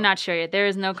 we are not sure yet. There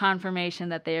is no confirmation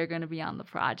that they are going to be on the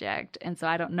project. And so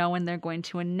I don't know when they're going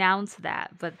to announce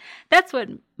that. But that's what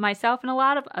myself and a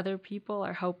lot of other people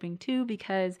are hoping too,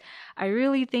 because I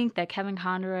really think that Kevin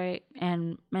Conroy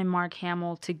and Mark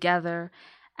Hamill together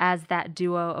as that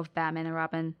duo of Batman and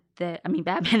Robin,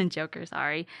 Batman and Joker,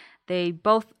 they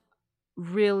both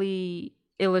really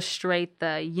illustrate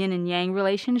the yin and yang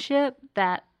relationship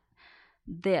that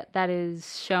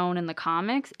is shown in the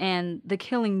comics. And The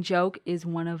Killing Joke is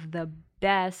one of the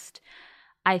best,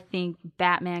 I think,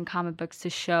 Batman comic books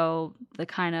to show the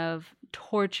kind of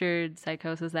tortured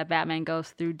psychosis that Batman goes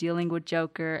through dealing with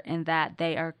Joker, and that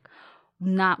they are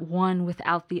not one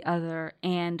without the other.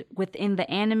 And within the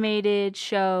animated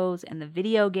shows and the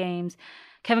video games,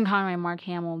 Kevin Conroy and Mark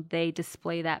Hamill, they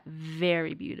display that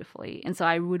very beautifully. And so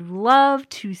I would love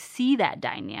to see that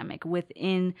dynamic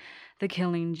within the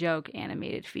Killing Joke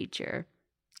animated feature.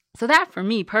 So that, for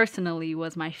me personally,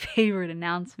 was my favorite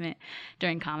announcement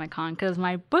during Comic-Con, because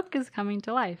my book is coming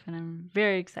to life, and I'm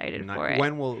very excited for it.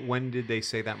 When did they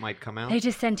say that might come out? They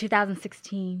just said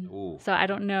 2016. Ooh, so I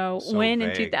don't know so when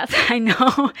vague. in 2000. I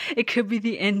know it could be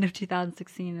the end of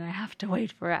 2016, and I have to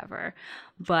wait forever.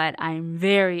 But I'm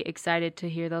very excited to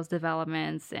hear those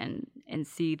developments and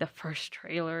see the first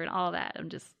trailer and all that.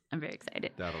 I'm very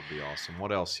excited. That'll be awesome.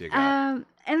 What else you got?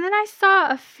 And then I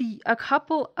saw a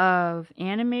couple of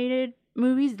animated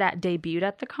movies that debuted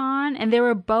at the con, and they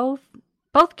were both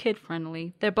both kid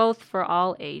friendly. They're both for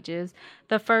all ages.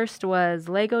 The first was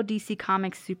Lego DC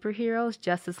Comics Superheroes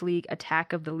Justice League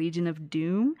Attack of the Legion of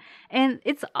Doom. And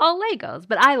it's all Legos,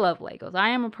 but I love Legos. I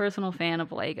am a personal fan of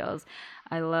Legos.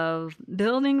 I love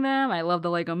building them. I love the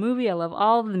Lego movie. I love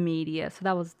all of the media. So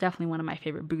that was definitely one of my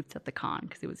favorite booths at the con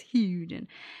because it was huge and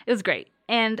it was great.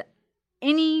 And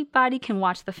anybody can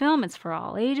watch the film. It's for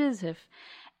all ages.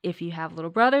 If you have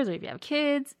little brothers or if you have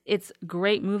kids, it's a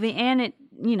great movie. And it,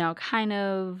 kind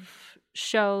of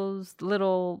shows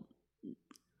little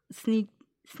sneak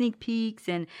peeks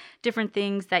and different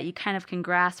things that you kind of can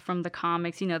grasp from the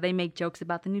comics. They make jokes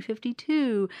about the New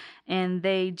 52 and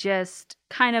they just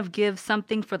kind of give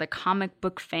something for the comic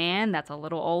book fan that's a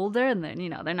little older and then,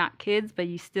 they're not kids, but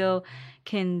you still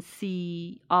can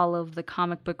see all of the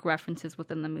comic book references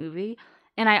within the movie.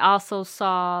 And I also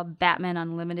saw Batman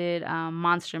Unlimited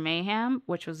Monster Mayhem,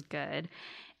 which was good.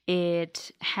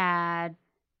 It had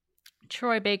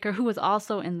Troy Baker, who was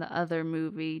also in the other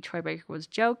movie. Troy Baker was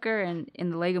Joker, and in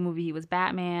the Lego movie, he was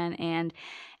Batman. And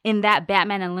in that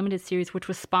Batman Unlimited series, which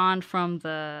was spawned from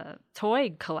the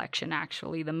toy collection,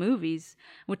 actually, the movies,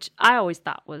 which I always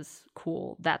thought was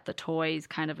cool, that the toys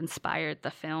kind of inspired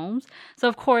the films. So,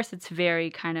 of course, it's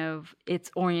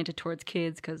it's oriented towards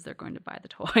kids because they're going to buy the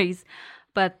toys.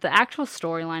 But the actual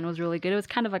storyline was really good. It was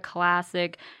kind of a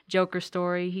classic Joker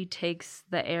story. He takes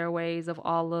the airways of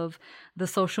all of the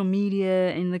social media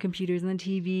and the computers and the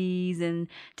TVs and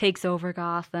takes over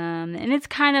Gotham. And it's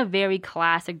kind of very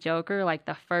classic Joker, like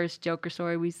the first Joker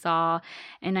story we saw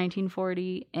in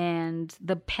 1940. And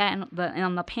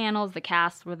on the panels, the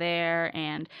cast were there.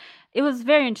 And it was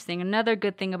very interesting. Another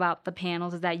good thing about the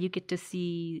panels is that you get to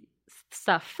see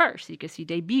stuff first. You can see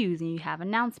debuts and you have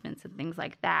announcements and things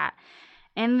like that.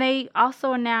 And they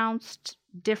also announced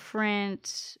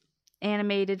different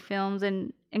animated films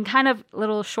and kind of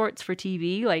little shorts for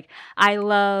TV. Like, I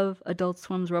love Adult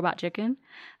Swim's Robot Chicken.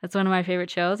 That's one of my favorite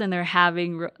shows. And they're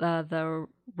having the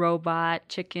Robot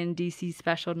Chicken DC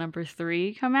Special number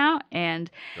 3 come out. And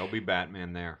there'll be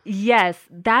Batman there. Yes,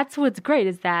 that's what's great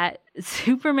is that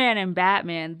Superman and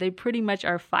Batman, they pretty much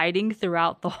are fighting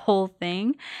throughout the whole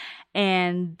thing.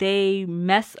 And they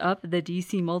mess up the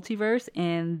DC multiverse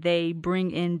and they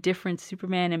bring in different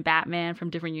Superman and Batman from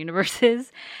different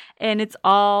universes. And it's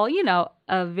all,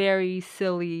 a very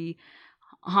silly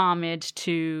homage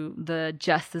to the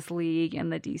Justice League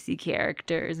and the DC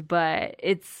characters. But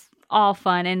it's all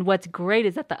fun. And what's great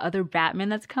is that the other Batman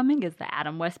that's coming is the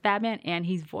Adam West Batman and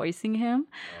he's voicing him.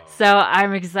 Oh. So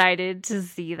I'm excited to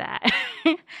see that.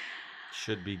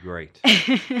 Should be great.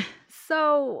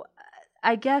 So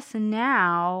I guess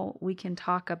now we can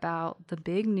talk about the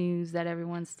big news that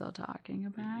everyone's still talking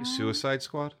about. Suicide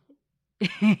Squad?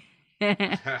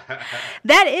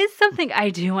 That is something I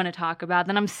do want to talk about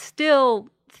that I'm still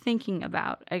thinking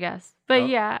about, I guess. But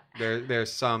yeah.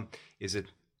 There's some, is it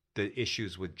the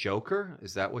issues with Joker?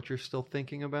 Is that what you're still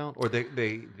thinking about? Or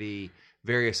the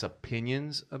various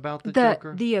opinions about the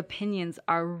Joker? The opinions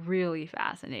are really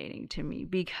fascinating to me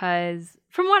because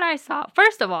from what I saw,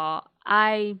 first of all,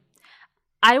 I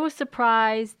was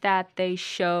surprised that they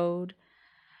showed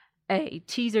a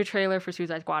teaser trailer for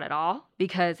Suicide Squad at all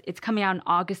because it's coming out in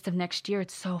August of next year.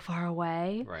 It's so far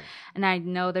away. Right. And I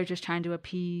know they're just trying to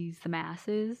appease the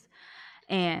masses.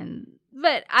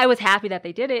 But I was happy that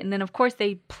they did it. And then, of course,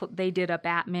 they did a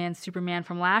Batman, Superman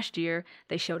from last year.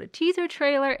 They showed a teaser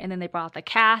trailer, and then they brought out the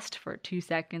cast for 2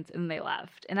 seconds, and they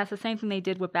left. And that's the same thing they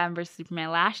did with Batman vs.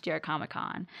 Superman last year at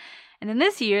Comic-Con. And then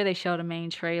this year, they showed a main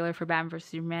trailer for Batman vs.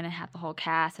 Superman and had the whole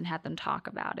cast and had them talk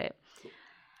about it.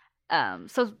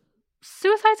 So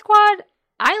Suicide Squad,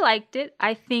 I liked it.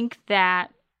 I think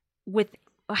that with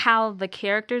how the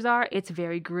characters are, it's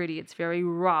very gritty. It's very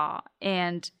raw.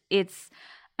 And it's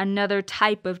another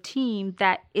type of team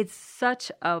that it's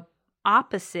such a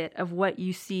opposite of what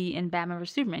you see in Batman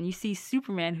vs. Superman. You see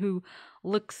Superman who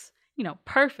looks,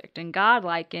 perfect and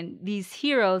godlike, and these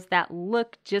heroes that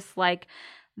look just like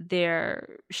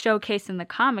they're showcased in the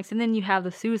comics. And then you have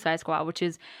the Suicide Squad, which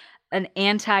is an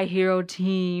anti-hero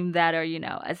team that are,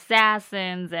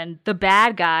 assassins and the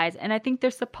bad guys. And I think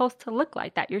they're supposed to look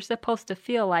like that. You're supposed to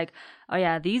feel like, oh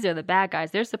yeah, these are the bad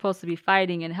guys. They're supposed to be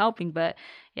fighting and helping. But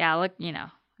yeah, look,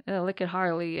 look at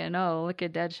Harley and look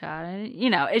at Deadshot. And,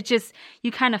 it's just,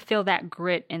 you kind of feel that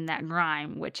grit and that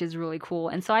grime, which is really cool.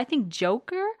 And so I think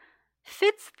Joker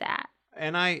fits that.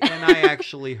 And I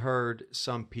actually heard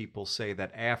some people say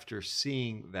that after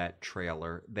seeing that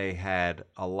trailer, they had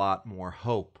a lot more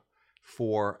hope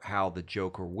for how the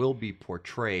Joker will be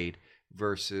portrayed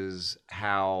versus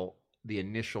how the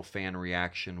initial fan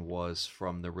reaction was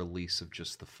from the release of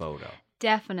just the photo.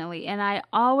 Definitely. And I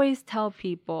always tell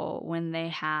people when they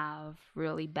have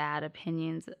really bad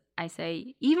opinions, I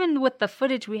say, even with the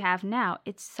footage we have now,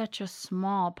 it's such a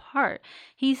small part.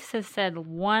 He has said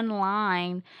one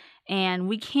line, and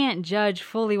we can't judge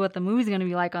fully what the movie's going to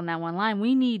be like on that one line.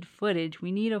 We need footage.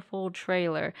 We need a full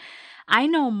trailer. I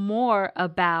know more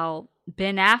about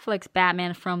Ben Affleck's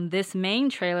Batman from this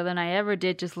main trailer than I ever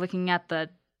did just looking at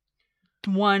the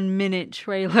 1 minute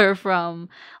trailer from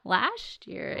last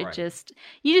year. Right.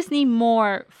 You just need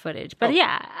more footage. But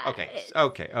yeah.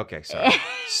 Okay. Sorry.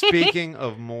 Speaking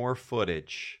of more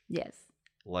footage, Yes.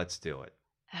 let's do it.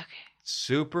 Okay.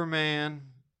 Superman,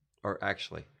 or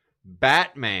actually,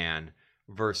 Batman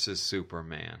versus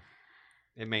Superman.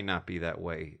 It may not be that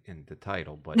way in the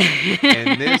title, but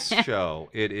in this show,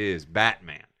 it is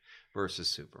Batman versus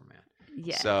Superman.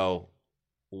 Yes. So,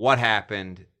 what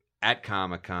happened at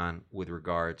Comic-Con with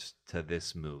regards to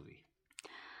this movie?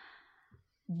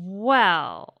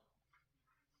 Well,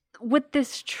 with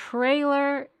this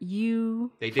trailer,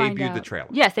 They debuted the trailer.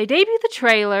 Yes, they debuted the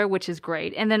trailer, which is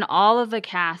great. And then all of the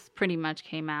cast pretty much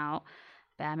came out.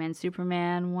 Batman,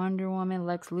 Superman, Wonder Woman,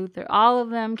 Lex Luthor, all of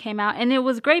them came out. And it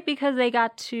was great because they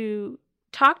got to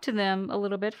talk to them a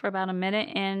little bit for about a minute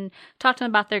and talk to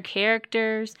them about their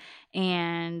characters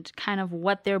and kind of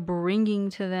what they're bringing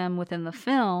to them within the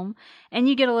film. And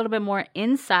you get a little bit more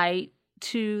insight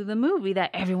to the movie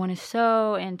that everyone is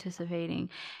so anticipating.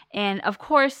 And of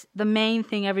course, the main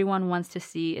thing everyone wants to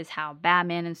see is how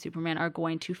Batman and Superman are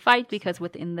going to fight, because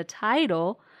within the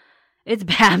title, it's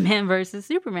Batman versus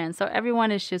Superman. So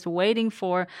everyone is just waiting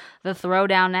for the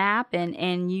throwdown to happen,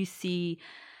 and you see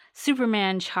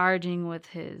Superman charging with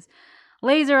his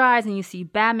laser eyes, and you see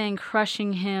Batman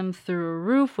crushing him through a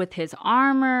roof with his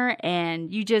armor,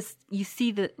 and you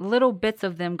see the little bits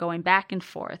of them going back and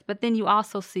forth. But then you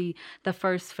also see the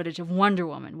first footage of Wonder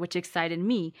Woman, which excited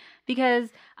me because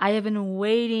I have been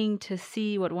waiting to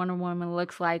see what Wonder Woman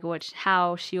looks like,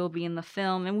 how she'll be in the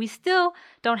film, and we still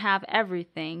don't have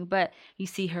everything, but you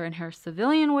see her in her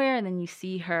civilian wear, and then you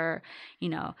see her,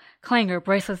 clang her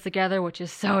bracelets together, which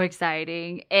is so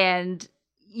exciting, and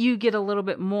you get a little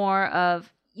bit more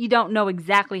of, you don't know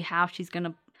exactly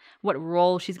what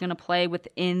role she's going to play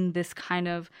within this kind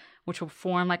of, which will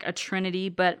form like a trinity.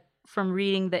 But from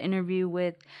reading the interview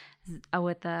with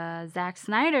Zack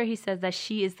Snyder, he says that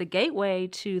she is the gateway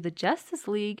to the Justice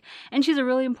League, and she's a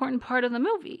really important part of the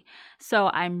movie. So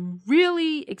I'm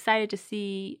really excited to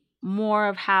see more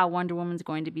of how Wonder Woman's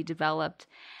going to be developed.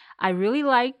 I really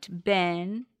liked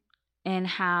Ben and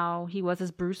how he was as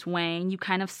Bruce Wayne. You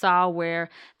kind of saw where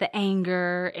the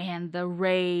anger and the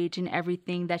rage and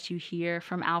everything that you hear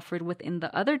from Alfred within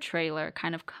the other trailer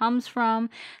kind of comes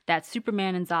from. That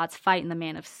Superman and Zod's fight in the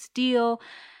Man of Steel.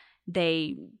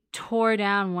 They tore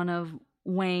down one of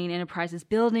Wayne Enterprises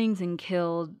buildings and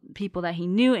killed people that he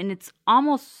knew, and it's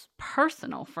almost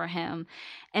personal for him.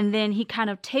 And then he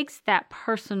kind of takes that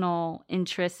personal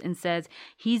interest and says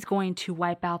he's going to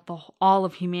wipe out all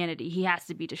of humanity. He has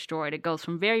to be destroyed. It goes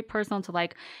from very personal to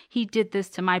like, he did this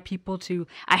to my people, to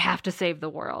I have to save the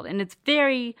world. And it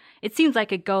seems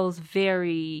like it goes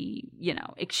very,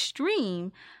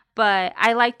 extreme, but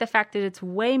I like the fact that it's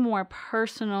way more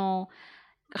personal,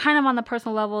 kind of on the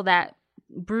personal level that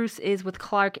Bruce is with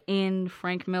Clark in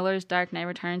Frank Miller's Dark Knight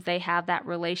Returns. They have that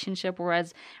relationship,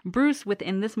 whereas Bruce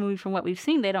within this movie, from what we've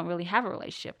seen, they don't really have a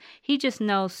relationship. He just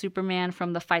knows Superman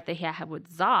from the fight that he had with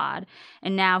Zod,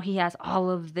 and now he has all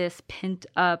of this pent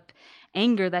up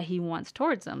anger that he wants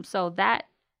towards him. So that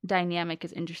dynamic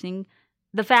is interesting.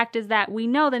 The fact is that we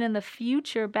know that in the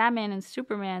future, Batman and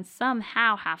Superman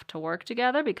somehow have to work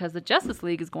together because the Justice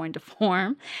League is going to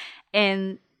form,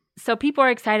 and so people are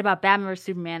excited about Batman vs.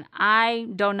 Superman. I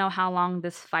don't know how long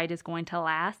this fight is going to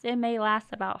last. It may last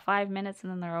about 5 minutes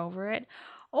and then they're over it.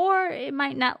 Or it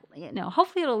might not,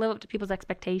 hopefully it'll live up to people's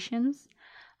expectations.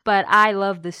 But I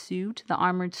love the suit, the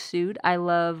armored suit. I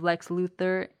love Lex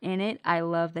Luthor in it. I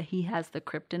love that he has the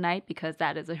kryptonite because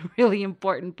that is a really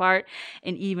important part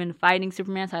in even fighting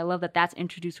Superman. So I love that that's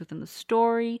introduced within the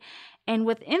story. And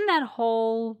within that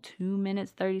whole 2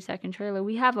 minutes, 30-second trailer,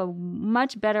 we have a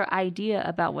much better idea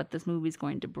about what this movie is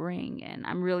going to bring. And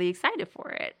I'm really excited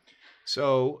for it.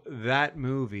 So that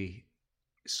movie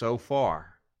so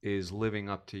far is living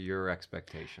up to your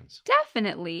expectations.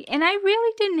 Definitely. And I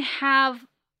really didn't have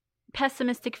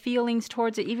pessimistic feelings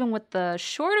towards it. Even with the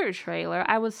shorter trailer,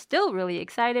 I was still really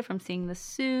excited from seeing the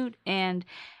suit and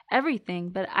everything,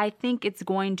 but I think it's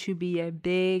going to be a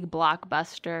big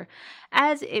blockbuster,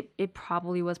 as it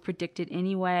probably was predicted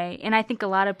anyway. And I think a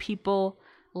lot of people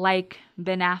like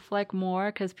Ben Affleck more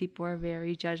because people are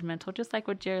very judgmental, just like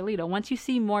with Jared Leto. Once you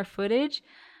see more footage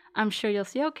I'm sure you'll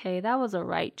see, okay, that was a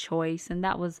right choice, and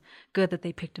that was good that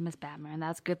they picked him as Batman.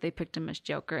 That's good they picked him as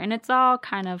Joker. And it's all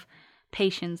kind of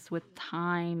patience with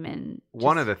time and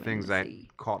one of just the waiting things to that see.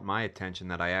 caught my attention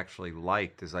that I actually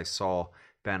liked is I saw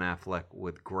Ben Affleck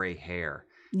with gray hair,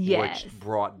 Yes, which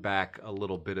brought back a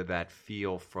little bit of that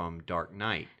feel from Dark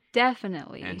Knight.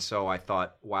 definitely. And so I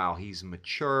thought, wow, he's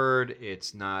matured.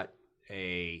 It's not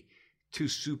two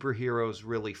superheroes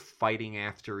really fighting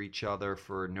after each other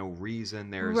for no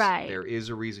reason. Right. There is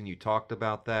a reason. You talked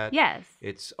about that. Yes.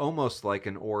 It's almost like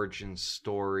an origin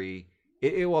story.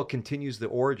 It continues the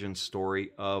origin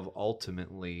story of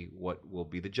ultimately what will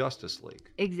be the Justice League.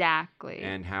 Exactly.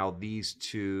 And how these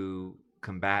two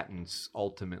combatants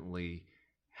ultimately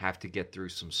have to get through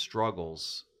some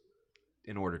struggles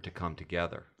in order to come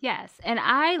together. Yes, and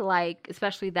I like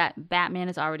especially that Batman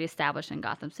is already established in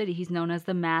Gotham City. He's known as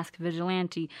the masked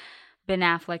vigilante. Ben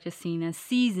Affleck is seen as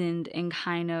seasoned and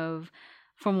kind of,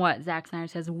 from what Zack Snyder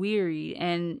says, wearied.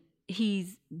 And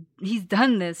he's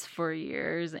done this for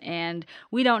years, and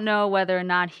we don't know whether or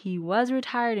not he was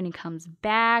retired and he comes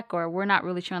back, or we're not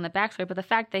really sure on the backstory. But the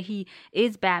fact that he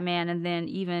is Batman, and then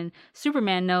even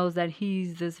Superman knows that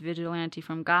he's this vigilante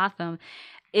from Gotham,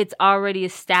 it's already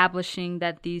establishing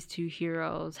that these two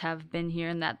heroes have been here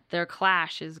and that their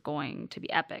clash is going to be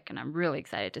epic. And I'm really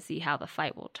excited to see how the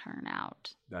fight will turn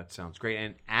out. That sounds great.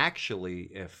 And actually,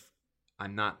 if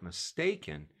I'm not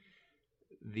mistaken,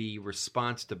 the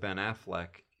response to Ben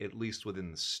Affleck, at least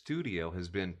within the studio, has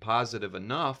been positive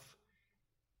enough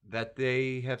that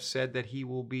they have said that he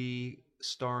will be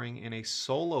starring in a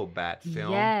solo Bat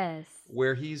film. Yes.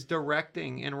 Where he's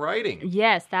directing and writing.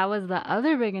 Yes, that was the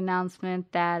other big announcement,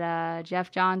 that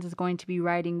Jeff Johns is going to be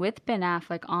writing with Ben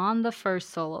Affleck on the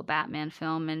first solo Batman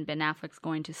film, and Ben Affleck's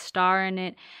going to star in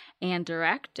it and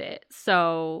direct it.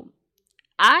 So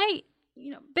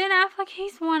Ben Affleck,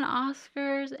 he's won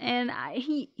Oscars, and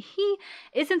he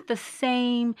isn't the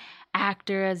same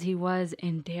actor as he was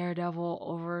in Daredevil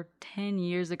over 10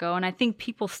 years ago, and I think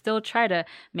people still try to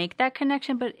make that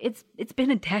connection, but it's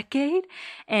been a decade,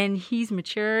 and he's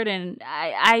matured, and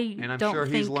I'm don't sure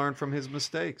think, he's learned from his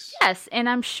mistakes. Yes, and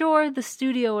I'm sure the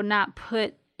studio would not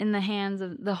put in the hands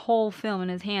of the whole film in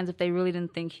his hands if they really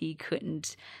didn't think he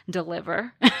couldn't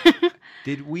deliver.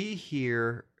 Did we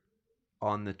hear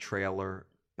on the trailer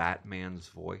Batman's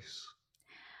voice?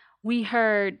 We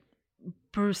heard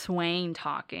Bruce Wayne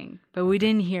talking, but we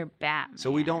didn't hear Batman. So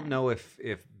we don't know if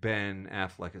Ben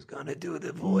Affleck is going to do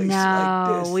the voice no,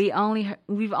 like this.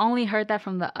 we've only heard that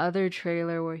from the other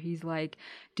trailer where he's like,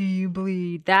 "Do you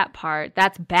bleed?" That part,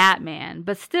 that's Batman.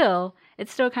 But still,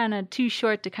 it's still kind of too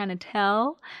short to kind of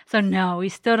tell. So no, we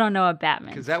still don't know what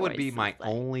Batman. Because that would be my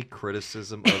only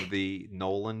criticism of the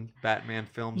Nolan Batman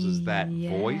films is that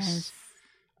voice.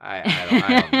 I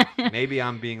don't know. Maybe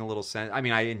I'm being a little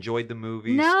I enjoyed the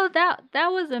movies. No, that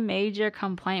was a major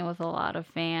complaint with a lot of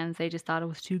fans. They just thought it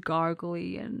was too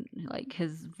gargly and like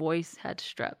his voice had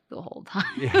strep the whole time.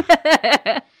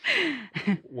 Yeah.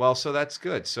 Well, so that's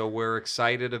good. So we're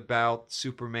excited about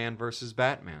Superman versus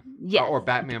Batman. Yes. Or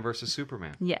Batman versus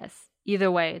Superman. Yes.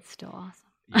 Either way, it's still awesome.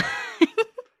 Yeah.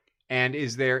 And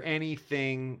is there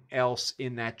anything else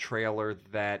in that trailer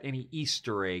any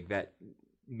Easter egg that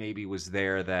maybe was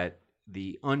there that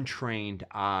the untrained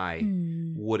eye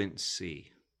wouldn't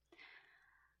see?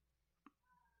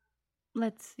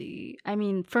 Let's see.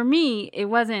 For me, it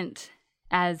wasn't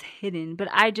as hidden, but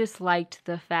I just liked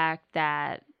the fact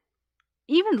that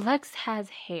even Lex has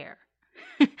hair.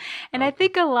 And okay. I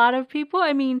think a lot of people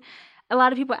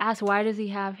ask, why does he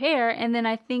have hair? And then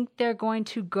I think they're going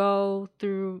to go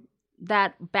through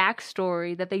that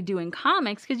backstory that they do in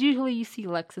comics, because usually you see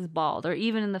Lex is bald, or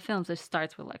even in the films it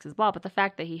starts with Lex is bald, but the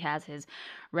fact that he has his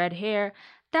red hair,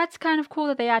 that's kind of cool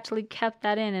that they actually kept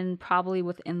that in, and probably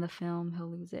within the film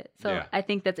he'll lose it. So yeah. I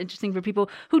think that's interesting for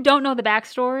people who don't know the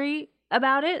backstory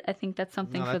about it. I think that's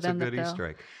something for them. That's a good Easter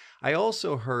egg. I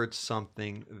also heard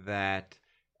something that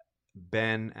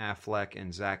Ben Affleck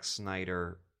and Zack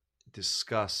Snyder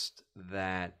discussed,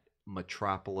 that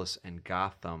Metropolis and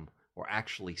Gotham were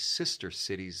actually sister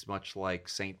cities, much like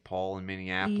St. Paul and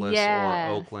Minneapolis, or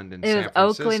Oakland and San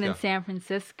Francisco. Oakland and San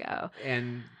Francisco.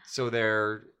 And so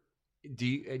do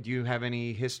you have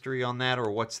any history on that, or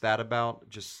what's that about?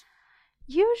 Just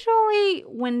usually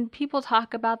when people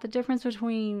talk about the difference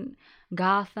between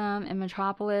Gotham and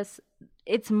Metropolis,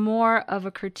 it's more of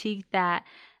a critique that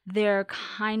they're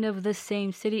kind of the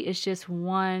same city. It's just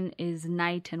one is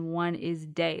night and one is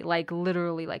day. Like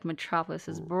literally, like Metropolis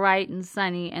is bright and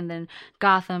sunny, and then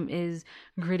Gotham is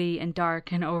gritty and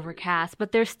dark and overcast.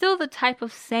 But they're still the type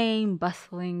of same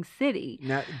bustling city.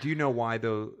 Now, do you know why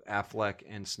though Affleck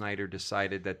and Snyder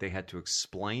decided that they had to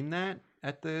explain that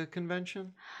at the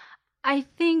convention? I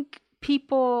think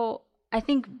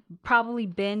probably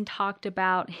Ben talked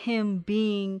about him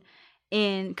being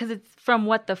in, because it's from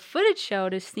what the footage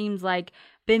showed, it seems like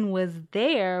Ben was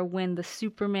there when the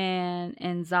Superman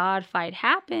and Zod fight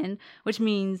happened, which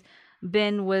means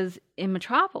Ben was in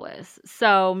Metropolis.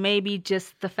 So maybe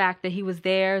just the fact that he was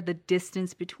there, the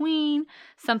distance between,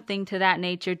 something to that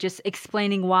nature, just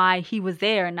explaining why he was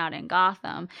there and not in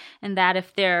Gotham. And that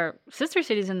if they're sister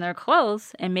cities and they're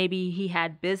close, and maybe he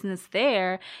had business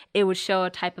there, it would show a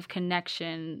type of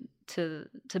connection to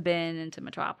Ben and to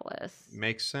Metropolis.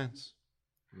 Makes sense.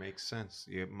 Makes sense.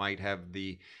 You might have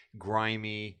the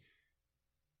grimy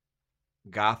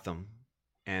Gotham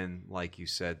and, like you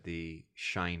said, the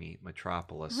shiny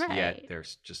Metropolis. Right. Yet they're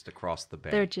just across the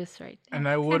bay. They're just right there. And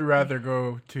I would rather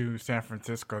go to San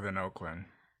Francisco than Oakland.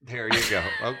 There you go.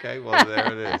 Okay, well,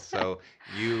 there it is. So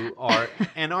you are,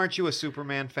 and aren't you a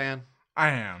Superman fan? I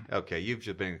am. Okay, you've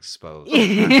just been exposed.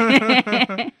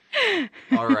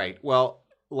 All right. Well,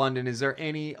 London, is there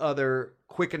any other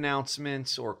quick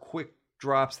announcements or quick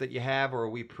drops that you have, or are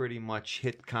we pretty much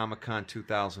hit Comic-Con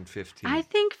 2015? I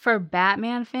think for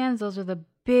Batman fans, those are the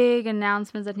big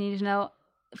announcements that you need to know.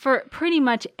 For pretty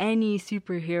much any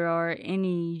superhero or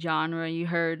any genre, you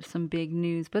heard some big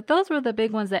news. But those were the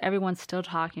big ones that everyone's still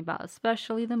talking about,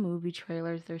 especially the movie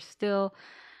trailers. They're still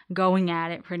going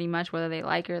at it pretty much, whether they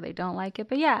like it or they don't like it.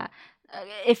 But yeah,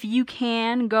 if you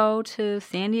can go to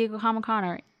San Diego Comic-Con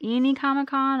or any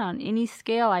Comic-Con on any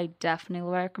scale, I definitely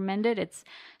recommend it. It's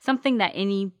something that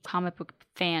any comic book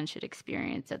fan should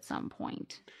experience at some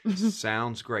point.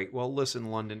 Sounds great. Well, listen,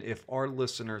 London, if our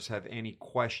listeners have any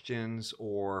questions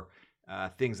or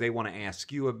things they want to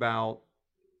ask you about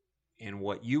and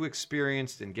what you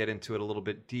experienced and get into it a little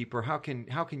bit deeper, how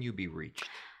can you be reached?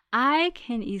 I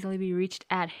can easily be reached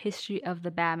at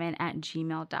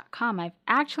historyofthebatman@gmail.com. I've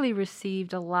actually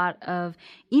received a lot of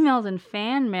emails and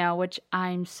fan mail, which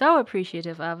I'm so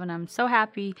appreciative of, and I'm so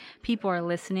happy people are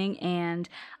listening, and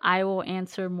I will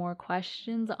answer more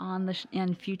questions on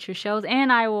in future shows,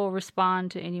 and I will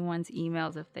respond to anyone's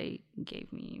emails if they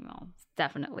gave me emails,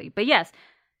 definitely. But yes,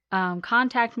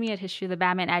 contact me at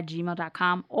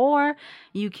historyofthebatman@gmail.com, or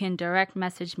you can direct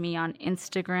message me on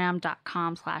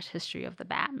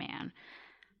Instagram.com/historyofthebatman.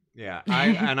 Yeah,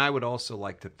 I would also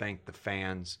like to thank the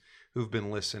fans who've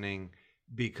been listening,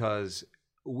 because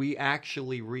we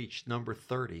actually reached number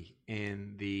 30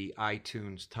 in the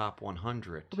iTunes Top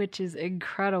 100. Which is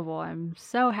incredible. I'm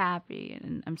so happy,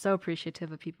 and I'm so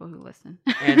appreciative of people who listen.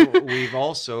 And we've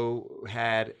also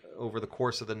had, over the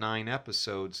course of the 9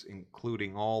 episodes,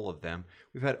 including all of them,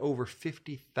 we've had over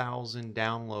 50,000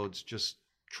 downloads just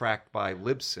tracked by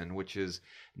Libsyn, which is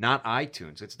not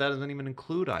iTunes. It doesn't even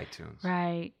include iTunes.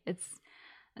 Right. It's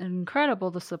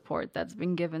incredible, the support that's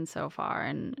been given so far,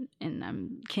 and I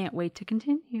can't wait to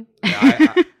continue.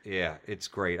 Yeah, it's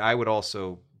great. I would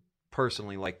also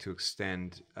personally like to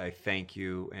extend a thank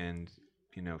you and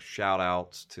shout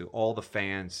outs to all the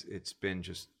fans. It's been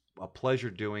just a pleasure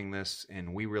doing this,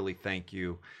 and we really thank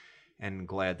you, and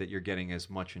glad that you're getting as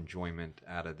much enjoyment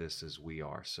out of this as we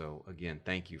are. So again,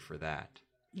 thank you for that.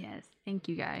 Yes, thank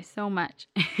you guys so much.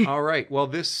 All right, well,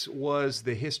 this was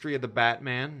the History of the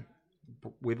Batman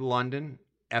with London,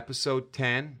 episode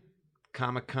 10,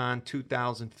 Comic-Con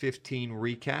 2015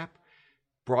 recap,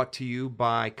 brought to you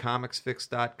by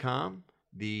ComicsFix.com,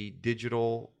 the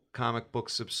digital comic book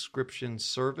subscription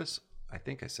service. I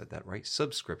think I said that right,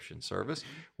 subscription service,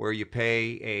 where you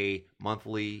pay a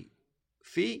monthly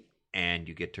fee and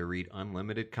you get to read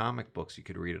unlimited comic books. You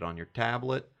could read it on your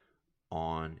tablet,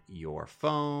 on your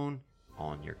phone,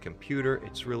 on your computer.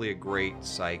 It's really a great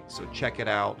site, so check it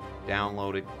out,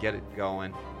 download it, get it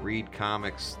going, read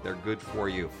comics. They're good for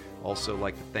you. Also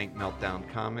like to thank Meltdown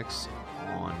Comics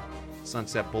on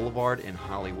Sunset Boulevard in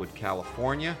Hollywood,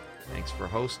 California. Thanks for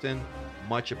hosting.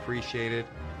 Much appreciated.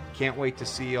 Can't wait to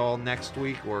see you all next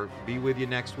week, or be with you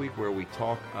next week, where we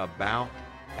talk about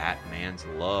Batman's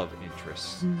love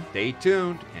interests. Stay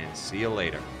tuned and see you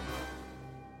later.